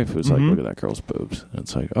your wife who's like, look at that girl's boobs, and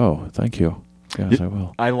it's like, oh, thank you. Yes, I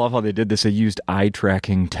will. I love how they did this. They used eye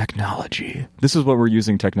tracking technology. This is what we're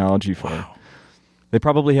using technology for. Wow. They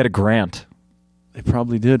probably had a grant. They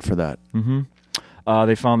probably did for that. Mm-hmm.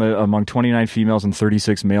 They found that among 29 females and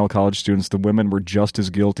 36 male college students, the women were just as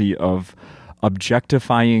guilty of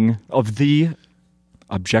objectifying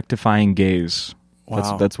gaze.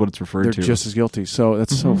 Wow. That's what it's referred to. They're just as guilty. So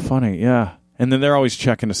that's so funny. Yeah. And then they're always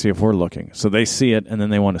checking to see if we're looking. So they see it, and then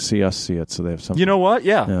they want to see us see it. So they have something. You know what?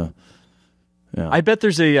 Yeah. I bet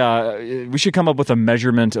there's we should come up with a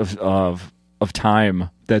measurement of time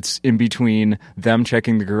that's in between them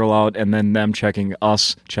checking the girl out and then them checking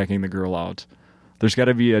us checking the girl out. There's got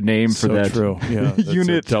to be a name for that. True. Yeah,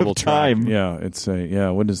 unit double of time. Yeah, it's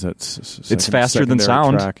what is that? It's faster than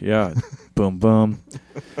sound. Track. Yeah, boom, boom.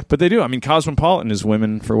 But they do. I mean, Cosmopolitan is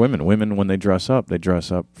women for women. Women, when they dress up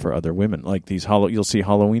for other women. Like these you'll see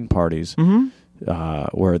Halloween parties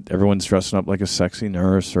where everyone's dressing up like a sexy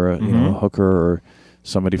nurse or a hooker or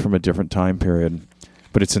somebody from a different time period.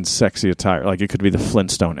 But it's in sexy attire. Like it could be the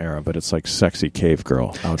Flintstone era, but it's like sexy cave girl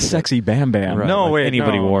outfit. Sexy Bam Bam. Right. No like way.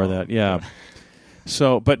 Anybody wore that? Yeah.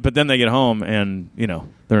 So, but then they get home and they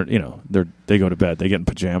go to bed. They get in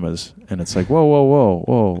pajamas and it's like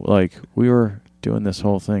whoa, like we were doing this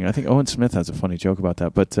whole thing. I think Owen Smith has a funny joke about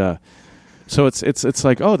that. But so it's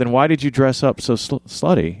like, oh, then why did you dress up so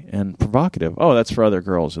slutty and provocative? Oh, that's for other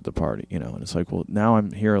girls at the party, And it's like, well, now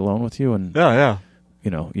I'm here alone with you, and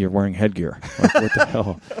you're wearing headgear. Like, what the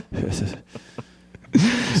hell?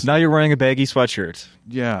 Now you're wearing a baggy sweatshirt.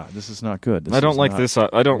 Yeah, this is not good. I don't like this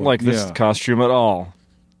costume at all.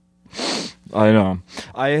 I know.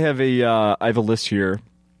 I have a list here.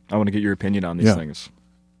 I want to get your opinion on these things.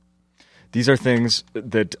 These are things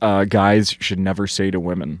that guys should never say to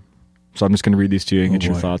women. So I'm just going to read these to you and get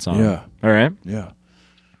your thoughts on them. All right? Yeah.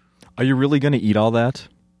 Are you really going to eat all that?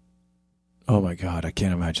 Oh, my God. I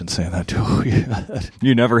can't imagine saying that to you.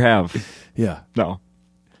 You never have. Yeah. No.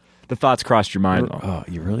 The thoughts crossed your mind, though. Oh,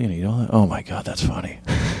 you really going to eat all that? Oh, my God. That's funny.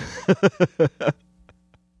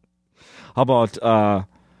 How about,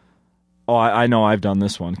 I know I've done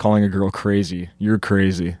this one. Calling a girl crazy. You're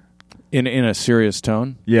crazy. In a serious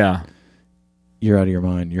tone? Yeah. You're out of your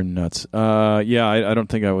mind. You're nuts. I don't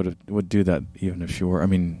think I would do that even if she were. I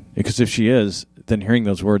mean, because if she is, then hearing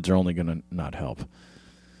those words are only going to not help.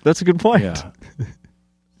 That's a good point. Yeah.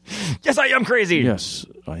 Yes, I am crazy. Yes,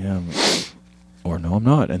 I am. Or no, I'm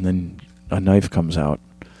not. And then a knife comes out.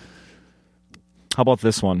 How about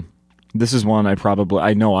this one? This is one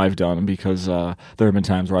I know I've done because there have been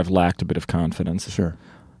times where I've lacked a bit of confidence. Sure.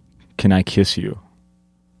 Can I kiss you?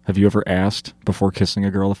 Have you ever asked before kissing a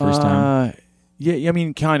girl the first time? Yeah, I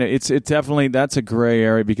mean, kind of. It's definitely, that's a gray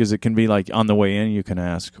area because it can be like on the way in you can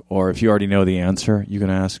ask, or if you already know the answer, you can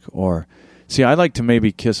ask, or... See, I like to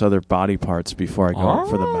maybe kiss other body parts before I go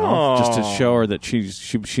for the mouth, just to show her that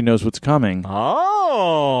she knows what's coming.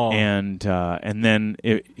 Oh, and then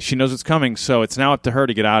she knows what's coming, so it's now up to her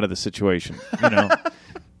to get out of the situation.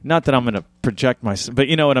 Not that I'm going to project myself, but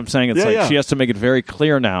you know what I'm saying. It's she has to make it very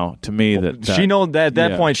clear now to me that she knows that at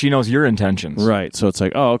that point she knows your intentions, right? So it's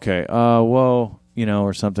like, oh, okay, whoa,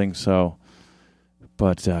 or something. So.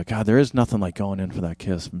 But, God, there is nothing like going in for that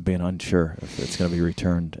kiss and being unsure if it's going to be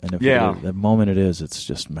returned. And if the moment it is, it's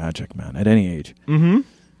just magic, man, at any age.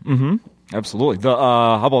 Mm-hmm. Mm-hmm. Absolutely.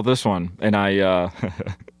 How about this one? And I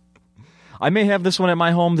may have this one at my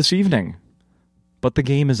home this evening, but the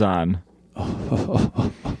game is on. I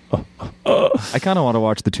kind of want to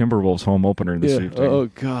watch the Timberwolves home opener this evening. Oh,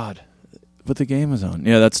 God. But the game is on.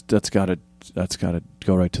 Yeah, that's got to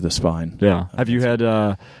go right to the spine. Yeah. Have you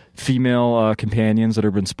had... female companions that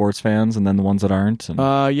have been sports fans, and then the ones that aren't.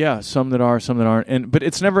 Yeah, some that are, some that aren't. But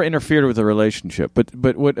it's never interfered with the relationship. But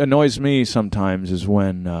what annoys me sometimes is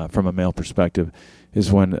when, from a male perspective,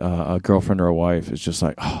 is when a girlfriend or a wife is just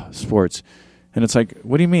like, oh, sports. And it's like,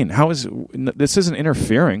 what do you mean? This isn't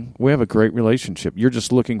interfering. We have a great relationship. You're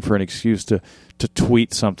just looking for an excuse to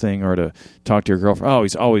tweet something or to talk to your girlfriend. Oh,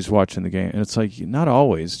 he's always watching the game. And it's like, not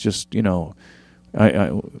always. Just,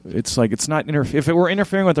 it's like it's not if it were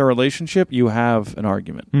interfering with our relationship, you have an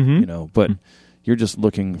argument, but you're just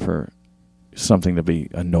looking for something to be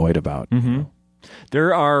annoyed about.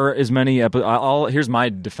 There are as many here's my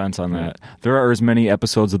defense on that. There are as many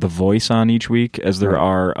episodes of The Voice on each week as there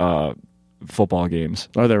are football games.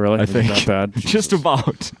 Are there really? I think not bad. Just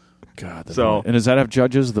about. God. So, and does that have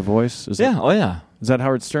judges? The Voice? Oh yeah. Is that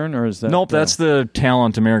Howard Stern or is that? Nope, that's the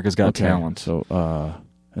talent. America's Got Talent. So,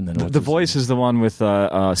 and then The Voice is the one with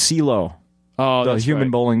CeeLo. Oh, the Human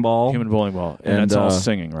Bowling Ball. Human Bowling Ball, and it's all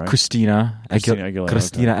singing, right? Christina Aguilera.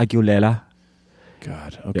 Christina Aguilera.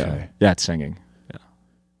 God. Okay. Yeah, it's singing.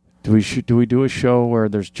 Do we do a show where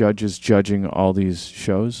there's judges judging all these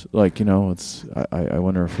shows? Like, it's I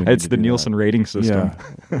wonder if it's the Nielsen rating system.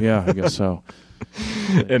 Yeah, I guess so.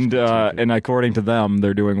 and according to them,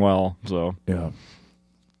 they're doing well. So yeah.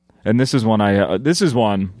 And this is one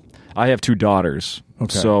I have 2 daughters.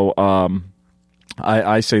 Okay. So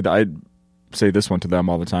I say this one to them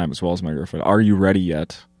all the time as well as my girlfriend. Are you ready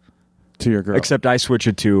yet? To your girl. Except I switch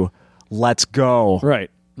it to let's go.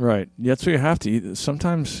 Right. That's what you have to.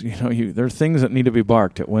 Sometimes, there are things that need to be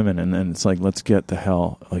barked at women, and then it's like, let's get the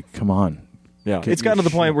hell, like, come on. Yeah. It's gotten to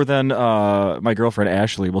the point where then my girlfriend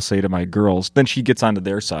Ashley will say to my girls, then she gets onto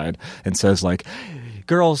their side and says, like,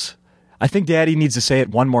 girls, I think Daddy needs to say it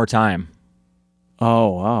one more time. Oh,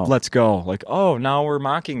 wow. Let's go. Like, oh, now we're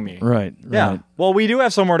mocking me. Right. Yeah. Well, we do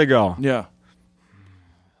have somewhere to go. Yeah.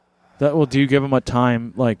 Do you give them a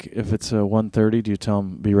time? Like, if it's 1:30, do you tell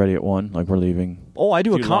them be ready at 1? Like, we're leaving. Oh,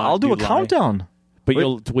 I'll do a countdown. But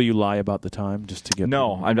will you lie about the time just to get?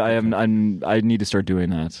 No, I need to start doing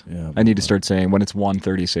that. Yeah, I need to start saying when it's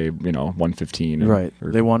 1:30, say 1:15. Right.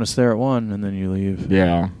 They want us there at 1, and then you leave.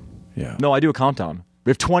 Yeah. Yeah. No, I do a countdown. We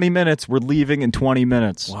have 20 minutes. We're leaving in 20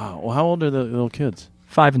 minutes. Wow. Well, how old are the little kids?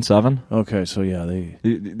 5 and 7. Okay, so yeah,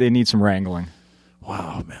 they need some wrangling.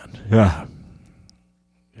 Wow, man. Yeah.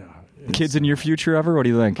 Kids in your future ever? What do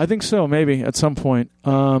you think? I think so, maybe at some point.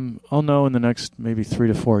 I'll know in the next maybe 3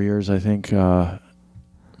 to 4 years. I think 5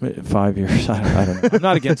 years. I don't know. I'm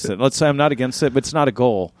not against it. Let's say I'm not against it, but it's not a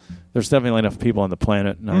goal. There's definitely enough people on the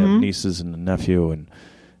planet, and I have nieces and a nephew, and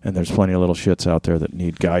there's plenty of little shits out there that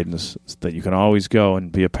need guidance. That you can always go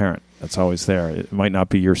and be a parent. That's always there. It might not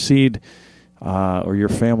be your seed or your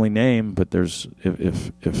family name, but there's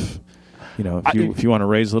if you want to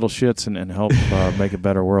raise little shits and help make a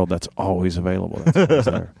better world, that's always available. That's always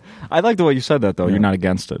there. I like the way you said that, though. Yeah. You're not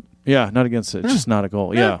against it. Yeah, not against it. It's just not a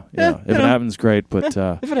goal. Yeah. If it happens, great. But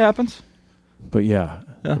if it happens, but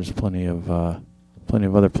there's plenty of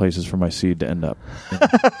other places for my seed to end up.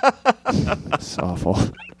 It's awful.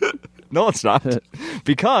 No, it's not,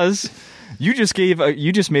 because you just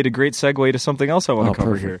made a great segue to something else I want to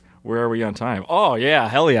cover here. Where are we on time? Oh yeah,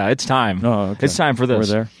 hell yeah, it's time. Oh, okay. It's time for this.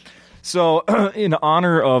 We're there. So, in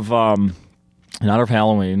honor of Halloween,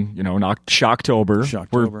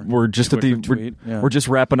 Shocktober. We're just we're just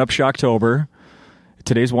wrapping up Shocktober.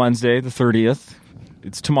 Today's Wednesday, the 30th.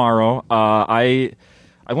 It's tomorrow. I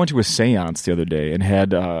went to a séance the other day and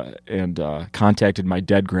had contacted my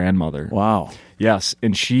dead grandmother. Wow. Yes,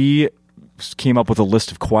 and she came up with a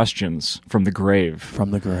list of questions from the grave. From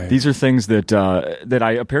the grave. These are things that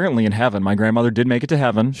I apparently in heaven. My grandmother did make it to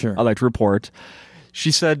heaven. Sure. I like to report. She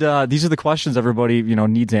said, these are the questions everybody,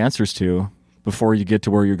 needs answers to before you get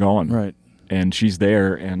to where you're going. Right. And she's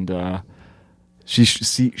there, and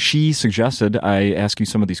she suggested I ask you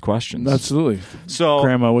some of these questions. Absolutely. So,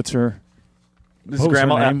 Grandma, what's her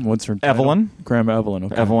name? What's her title? Evelyn. Grandma Evelyn.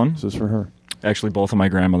 Okay. Evelyn. This is for her. Actually, both of my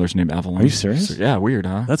grandmothers named Evelyn. Are you serious? So, yeah, weird,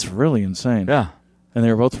 huh? That's really insane. Yeah. And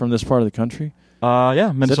they were both from this part of the country?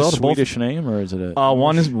 Yeah, Minnesota. Is that a Swedish name, or is it a...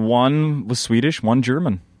 One was Swedish, one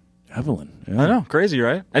German. Evelyn. Yeah. I know, crazy,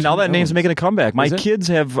 right? And now that name's making a comeback. My kids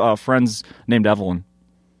have friends named Evelyn.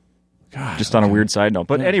 God, just on a weird side note.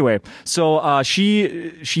 But anyway, so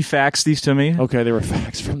she faxed these to me. Okay, they were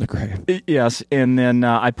faxed from the grave. Yes, and then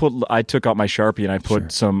I took out my Sharpie and I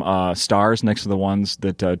put some stars next to the ones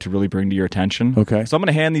that to really bring to your attention. Okay. So I'm going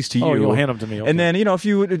to hand these to you. Oh, you'll hand them to me. Okay. And then, if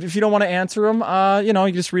you don't want to answer them,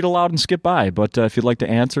 you just read aloud and skip by. But if you'd like to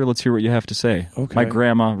answer, let's hear what you have to say. Okay. My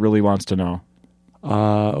grandma really wants to know.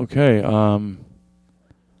 Okay. Oh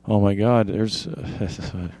my God. There's.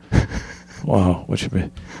 Wow. What should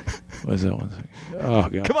be? What is that one? Oh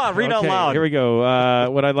God. Come on, read out loud. Here we go.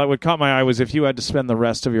 What caught my eye was if you had to spend the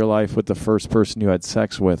rest of your life with the first person you had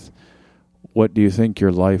sex with, what do you think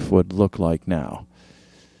your life would look like now?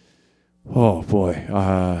 Oh boy,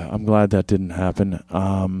 I'm glad that didn't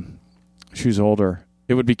happen. She's older.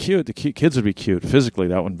 It would be cute. The kids would be cute. Physically,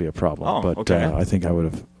 that wouldn't be a problem. Oh, but okay. I think I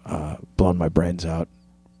would have blown my brains out.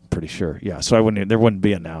 Pretty sure. Yeah. So there wouldn't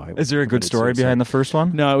be a now. Is there a good story behind the first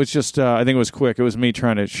one? No, it was just. I think it was quick. It was me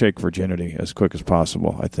trying to shake virginity as quick as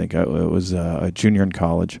possible. I think it was a junior in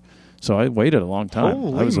college. So I waited a long time.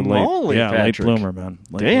 Holy I was a moly, late Patrick. bloomer, man.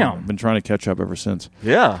 Damn. I've been trying to catch up ever since.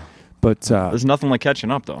 Yeah. But there's nothing like catching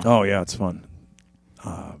up, though. Oh yeah, it's fun.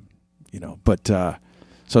 But so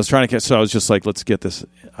I was trying to catch. So I was just like, let's get this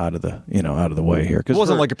out of the way here. It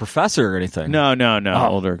wasn't like a professor or anything. No.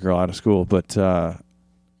 Older girl out of school, but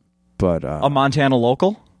a Montana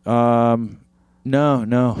local. No.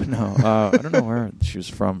 I don't know where she was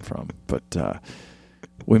from, but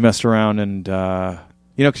we messed around and.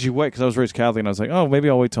 Because you wait, because I was raised Catholic, and I was like, oh, maybe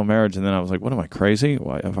I'll wait till marriage. And then I was like, what am I, crazy?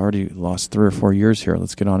 Well, I've already lost 3 or 4 years here.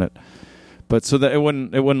 Let's get on it. But so that it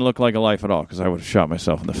wouldn't look like a life at all, because I would have shot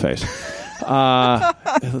myself in the face.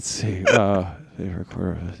 Let's see. They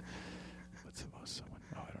record. What's the most?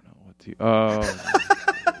 Oh, I don't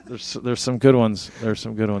know. There's some good ones.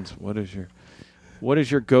 What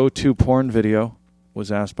is your go-to porn video?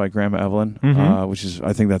 Was asked by Grandma Evelyn, which is,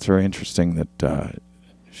 I think that's very interesting that.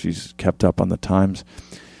 She's kept up on the times.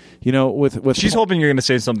 With she's hoping you're going to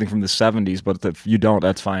say something from the 70s, but if you don't,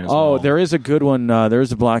 that's fine as well. Oh, there is a good one. There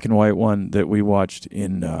is a black and white one that we watched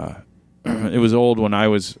in. It was old when I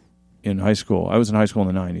was in high school. I was in high school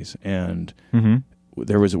in the 90s, and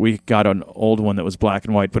we got an old one that was black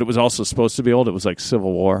and white, but it was also supposed to be old. It was like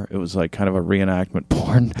Civil War. It was like kind of a reenactment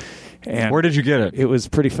porn. And where did you get it? It was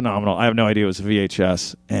pretty phenomenal. I have no idea. It was a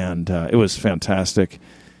VHS, and it was fantastic.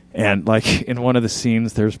 And like in one of the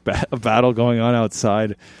scenes, there's a battle going on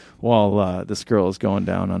outside while this girl is going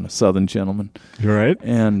down on a Southern gentleman. You're right.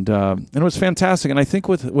 And it was fantastic. And I think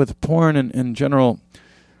with porn in general,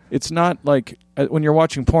 it's not like when you're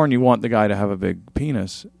watching porn, you want the guy to have a big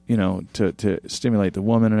penis, to stimulate the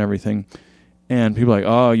woman and everything. And people are like,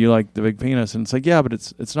 oh, you like the big penis, and it's like, yeah, but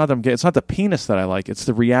it's not it's not the penis that I like. It's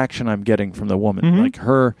the reaction I'm getting from the woman, like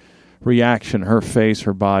her reaction, her face,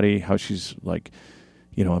 her body, how she's like.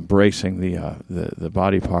 Embracing the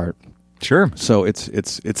body part. Sure. So it's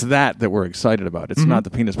that we're excited about. It's not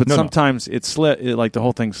the penis, but sometimes it's like the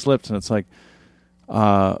whole thing slips, and it's like,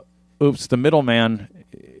 oops, the middleman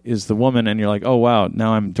is the woman, and you're like, oh wow,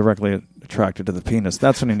 now I'm directly attracted to the penis.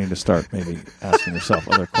 That's when you need to start maybe asking yourself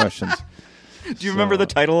other questions. Do you remember the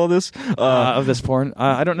title of this? Of this porn?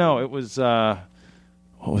 I don't know. It was what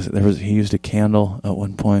was it? He used a candle at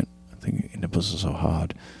one point. I think your nipples are so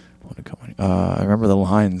hard. I remember the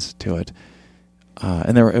lines to it,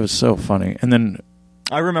 and it was so funny. And then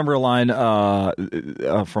I remember a line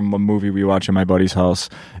from a movie we watched in my buddy's house,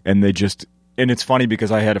 and it's funny because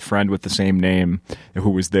I had a friend with the same name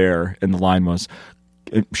who was there, and the line was,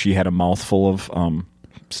 she had a mouthful of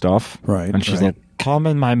stuff, right? And she's like, "Come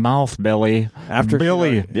in my mouth, Billy." After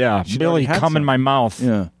Billy, Billy, come in my mouth.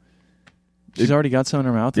 Yeah. She's already got some in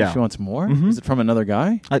her mouth. Yeah. She wants more. Is it from another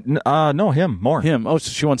guy? No, him. More him. Oh,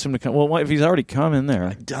 so she wants him to come. Well, if he's already come in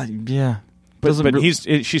there, yeah. But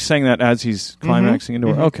she's saying that as he's climaxing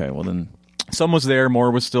into her. Okay, well then, some was there.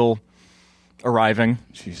 More was still arriving.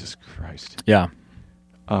 Jesus Christ. Yeah.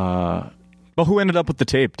 But who ended up with the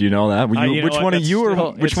tape? Do you know that? Which one of you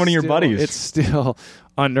or which one of your buddies? It's still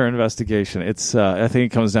under investigation. It's I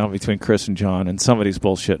think it comes down between Chris and John, and somebody's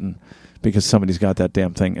bullshitting. Because somebody's got that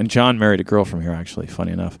damn thing. And John married a girl from here, actually,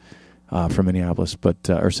 funny enough, from Minneapolis,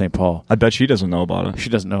 or St. Paul. I bet she doesn't know about it.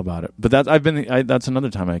 She doesn't know about it. But that's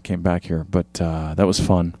another time I came back here. But that was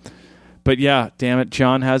fun. But yeah, damn it,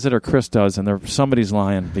 John has it or Chris does, and somebody's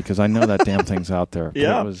lying because I know that damn thing's out there. But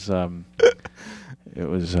yeah, it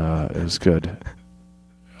was good.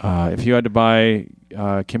 If you had to buy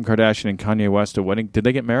Kim Kardashian and Kanye West a wedding, did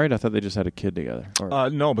they get married? I thought they just had a kid together.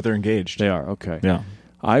 No, but they're engaged. They are. Okay. Yeah.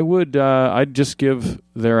 I would. I'd just give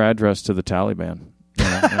their address to the Taliban.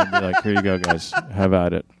 And I'd be like, "Here you go, guys. Have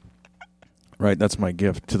at it." Right. That's my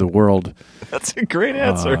gift to the world. That's a great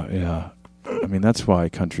answer. Yeah. I mean, that's why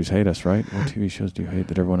countries hate us, right? What TV shows do you hate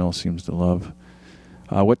that everyone else seems to love?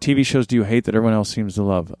 What TV shows do you hate that everyone else seems to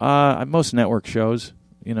love? Most network shows.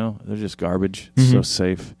 They're just garbage. It's so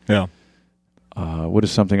safe. Yeah. What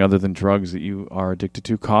is something other than drugs that you are addicted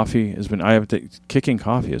to? Coffee has been. Kicking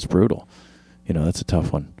coffee is brutal. That's a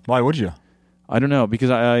tough one. Why would you? I don't know, because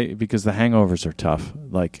because the hangovers are tough.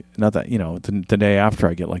 Like, not that, the day after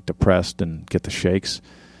I get like depressed and get the shakes,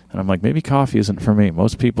 and I'm like, maybe coffee isn't for me.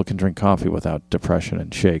 Most people can drink coffee without depression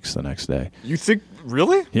and shakes the next day. You think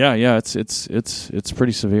really? Yeah, it's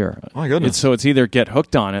pretty severe. My goodness. So it's either get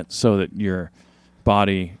hooked on it so that your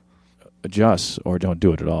body adjust or don't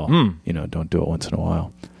do it at all. You know, don't do it once in a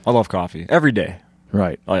while. I love coffee every day.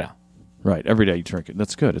 Right. Oh yeah. Right. Every day you drink it.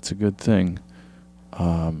 That's good. It's a good thing.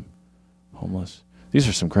 Homeless. These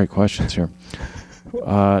are some great questions here.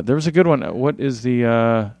 There was a good one. What is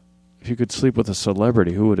the if you could sleep with a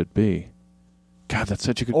celebrity, who would it be? God, that's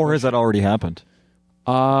such a good Or question. has that already happened?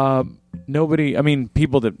 Nobody. I mean,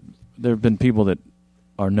 there have been people that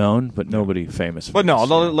are known, but nobody famous. But no,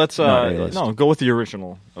 let's Not A-list. no, go with the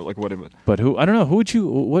original. Like what? But who? I don't know.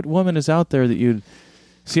 What woman is out there that you'd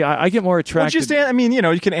see? I get more Well, attracted. just I mean,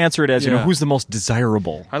 you can answer it as Yeah. who's the most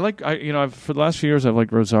desirable. For the last few years, I've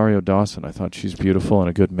liked Rosario Dawson. I thought she's beautiful and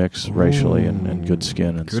a good mix racially and good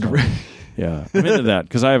skin and Good stuff. Yeah, I'm into that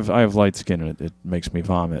because I have light skin and it makes me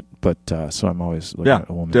vomit. But so I'm always looking at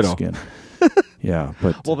a woman's ditto. skin. Yeah,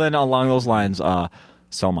 but Well, then along those lines,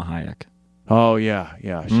 Selma Hayek. oh yeah,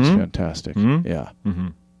 she's fantastic. Mhm. Yeah, Mm-hmm.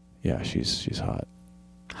 yeah, she's hot.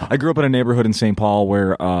 I grew up in a neighborhood in St. Paul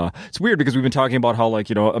where it's weird because we've been talking about how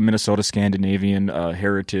a Minnesota Scandinavian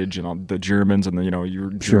heritage and all the Germans and your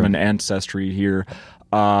German ancestry here.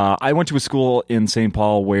 I went to a school in St.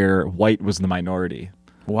 Paul where white was the minority.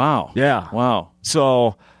 Wow. Yeah. Wow.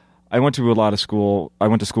 So I went to school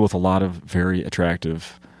with a lot of very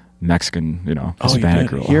attractive Mexican,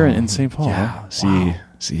 Hispanic girls. Here in St. Paul. Yeah. Huh? See. Wow.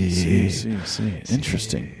 See.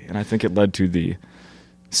 Interesting. And I think it led to the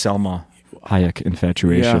Selma Hayek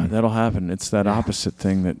infatuation. Yeah, that'll happen. It's that opposite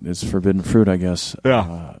thing that is forbidden fruit, I guess.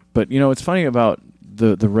 Yeah. But it's funny about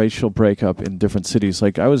the racial breakup in different cities.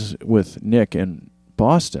 Like I was with Nick in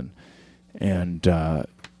Boston, and a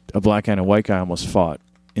black guy and a white guy almost fought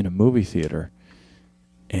in a movie theater,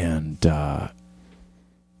 and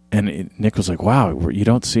Nick was like, "Wow, you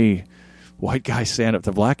don't see white guys stand up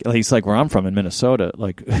to black." He's like, "Where I'm from in Minnesota,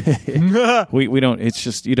 like we don't. It's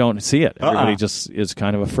just you don't see it. Everybody just is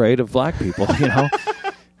kind of afraid of black people,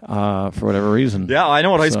 for whatever reason." Yeah, I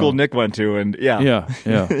know what high school Nick went to, and yeah.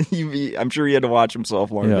 I'm sure he had to watch himself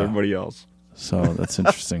more than everybody else. So that's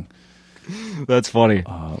interesting. That's funny.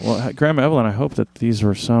 Well, Grandma Evelyn, I hope that these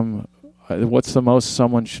were some. What's the most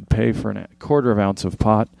someone should pay for a quarter of ounce of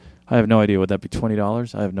pot? I have no idea. Would that be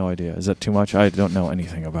 $20? I have no idea. Is that too much? I don't know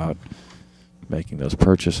anything about making those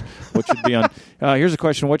purchases. What should be on? Here's a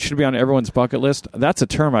question: what should be on everyone's bucket list? That's a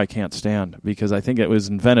term I can't stand because I think it was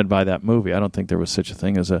invented by that movie. I don't think there was such a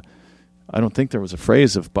thing as a. I don't think there was a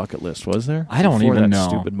phrase of bucket list. Was there? I don't Before even that know.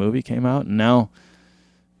 Stupid movie came out, and now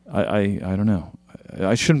I don't know.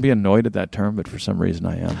 I shouldn't be annoyed at that term, but for some reason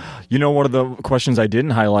I am. One of the questions I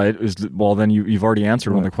didn't highlight is, then you've already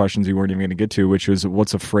answered one of the questions you weren't even going to get to, which was,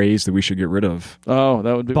 what's a phrase that we should get rid of? Oh,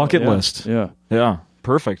 that would be Bucket list. Yeah. Yeah,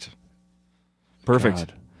 perfect.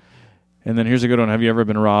 God. And then here's a good one. Have you ever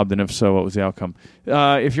been robbed? And if so, what was the outcome?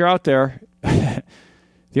 If you're out there,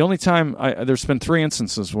 the only time there's been 3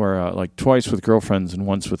 instances where, like twice with girlfriends and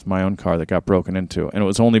once with my own car that got broken into, and it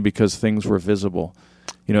was only because things were visible.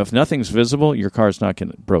 If nothing's visible, your car's not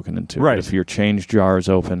getting broken into. Right. But if your change jar is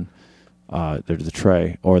open, there's the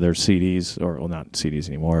tray, or there's CDs, or not CDs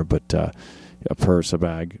anymore, but a purse, a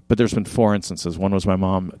bag. But there's been 4 instances. One was my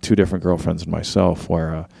mom, 2 different girlfriends, and myself,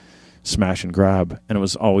 where smash and grab, and it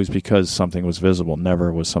was always because something was visible.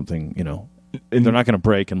 Never was something, they're not going to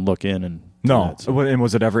break and look in and No. that, so. And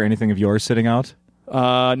was it ever anything of yours sitting out?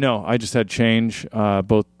 No, I just had change.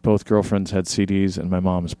 Both girlfriends had CDs, and my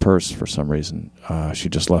mom's purse, for some reason, she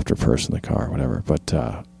just left her purse in the car or whatever. But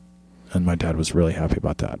and my dad was really happy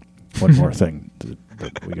about that. One more thing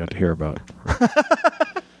that we got to hear about.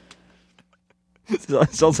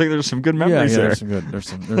 Sounds like there's some good memories there. There's some good.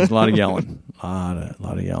 There's a lot of yelling, a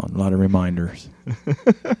lot of yelling, a lot of reminders.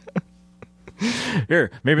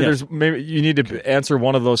 Here, maybe you need to answer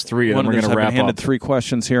one of those 3, and then we're going to wrap I've been handed up. 3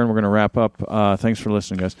 questions here, and we're going to wrap up. Thanks for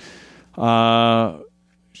listening, guys.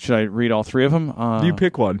 Should I read all 3 of them? You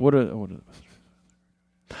pick one. What are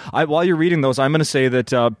While you're reading those, I'm going to say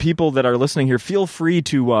that people that are listening here, feel free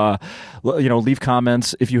to leave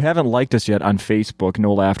comments. If you haven't liked us yet on Facebook,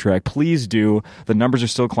 No Laugh Track, please do. The numbers are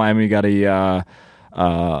still climbing. We got a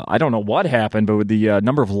I don't know what happened, but the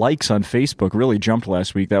number of likes on Facebook really jumped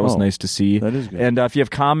last week. That was nice to see. That is good. And if you have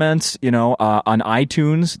comments, on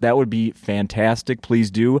iTunes, that would be fantastic. Please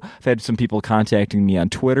do. I've had some people contacting me on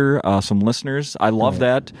Twitter, some listeners. I love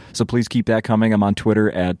that. So please keep that coming. I'm on Twitter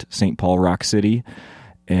at St. Paul Rock City.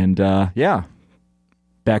 And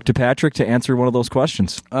back to Patrick to answer one of those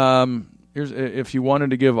questions. Here's if you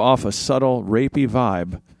wanted to give off a subtle rapey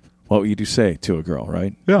vibe, what would you say to a girl,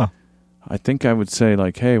 right? Yeah. I think I would say,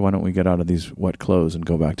 like, hey, why don't we get out of these wet clothes and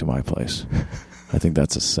go back to my place? I think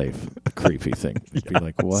that's a safe, creepy thing. Yes. Be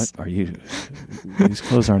like, what are you? These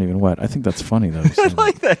clothes aren't even wet. I think that's funny, though. I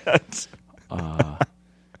like that.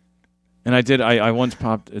 And I did. I once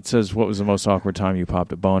popped. It says, "What was the most awkward time you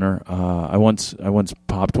popped a boner?" I once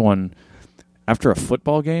popped one after a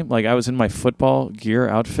football game. Like I was in my football gear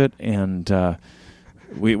outfit, and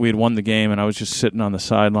we had won the game, and I was just sitting on the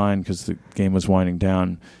sideline because the game was winding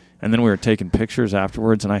down. And then we were taking pictures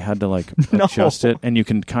afterwards, and I had to like adjust it, and you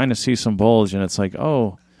can kind of see some bulge, and it's like,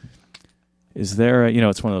 oh, is there?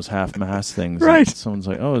 It's one of those half-mast things. Right. Someone's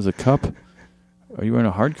like, oh, is a cup? Are you wearing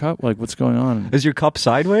a hard cup? Like, what's going on? Is your cup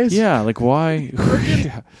sideways? Yeah, like why?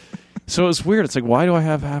 Yeah. So it's weird. It's like, why do I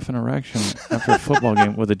have half an erection after a football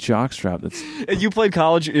game with a jockstrap? That's. You played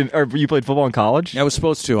or you played football in college? I was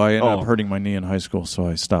supposed to. I ended up hurting my knee in high school, so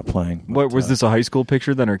I stopped playing. What was this, a high school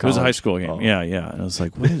picture then, or college? It was a high school game. Oh. Yeah. And I was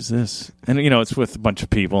like, what is this? And it's with a bunch of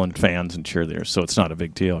people and fans and cheerleaders, so it's not a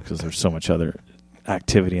big deal because there's so much other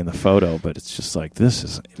activity in the photo, but it's just like, this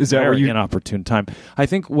is that very inopportune time. I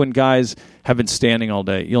think when guys have been standing all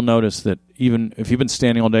day, you'll notice that even if you've been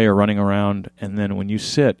standing all day or running around, and then when you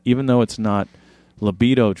sit, even though it's not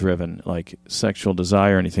libido driven, like sexual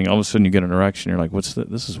desire or anything, all of a sudden you get an erection, you're like,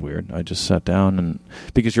 this is weird. I just sat down, and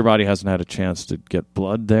because your body hasn't had a chance to get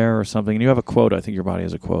blood there or something, and you have a quota. I think your body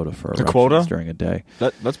has a quota for erections during a day.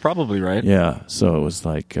 That's probably right. Yeah, so it was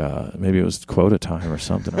like maybe it was quota time or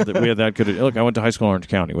something. We had that good. Look, I went to high school in Orange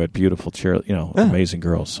County. We had beautiful amazing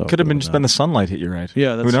girls. So could have been just been the sunlight hit you right.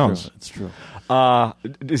 Yeah, that's who knows? True. It's true.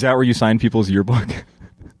 Is that where you sign people's yearbook?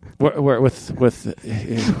 Where with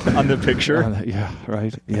on the picture? Yeah,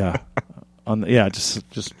 right. Yeah,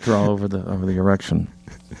 just draw over the erection,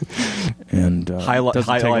 and doesn't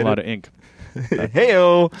take a lot of ink.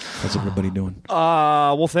 Heyo. How's everybody doing?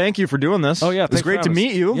 Well, thank you for doing this. Oh yeah, it's great to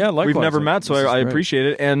meet you. Yeah, likewise. We've never met, so I appreciate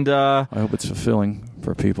it, and I hope it's fulfilling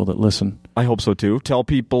for people that listen. I hope so too. Tell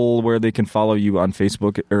people where they can follow you on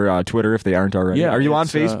Facebook or Twitter if they aren't already. Yeah, are you on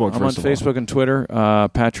Facebook? I'm on Facebook and Twitter.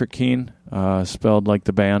 Patrick Keane, spelled like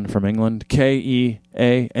the band from England, Keane,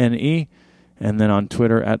 and then on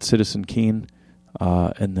Twitter at Citizen Keane,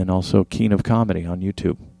 and then also Keane of Comedy on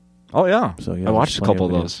YouTube. Oh yeah, so I watched a couple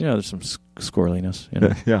of those. Yeah, there's some squirreliness.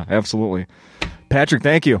 Yeah, absolutely. Patrick,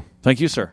 thank you. Thank you, sir.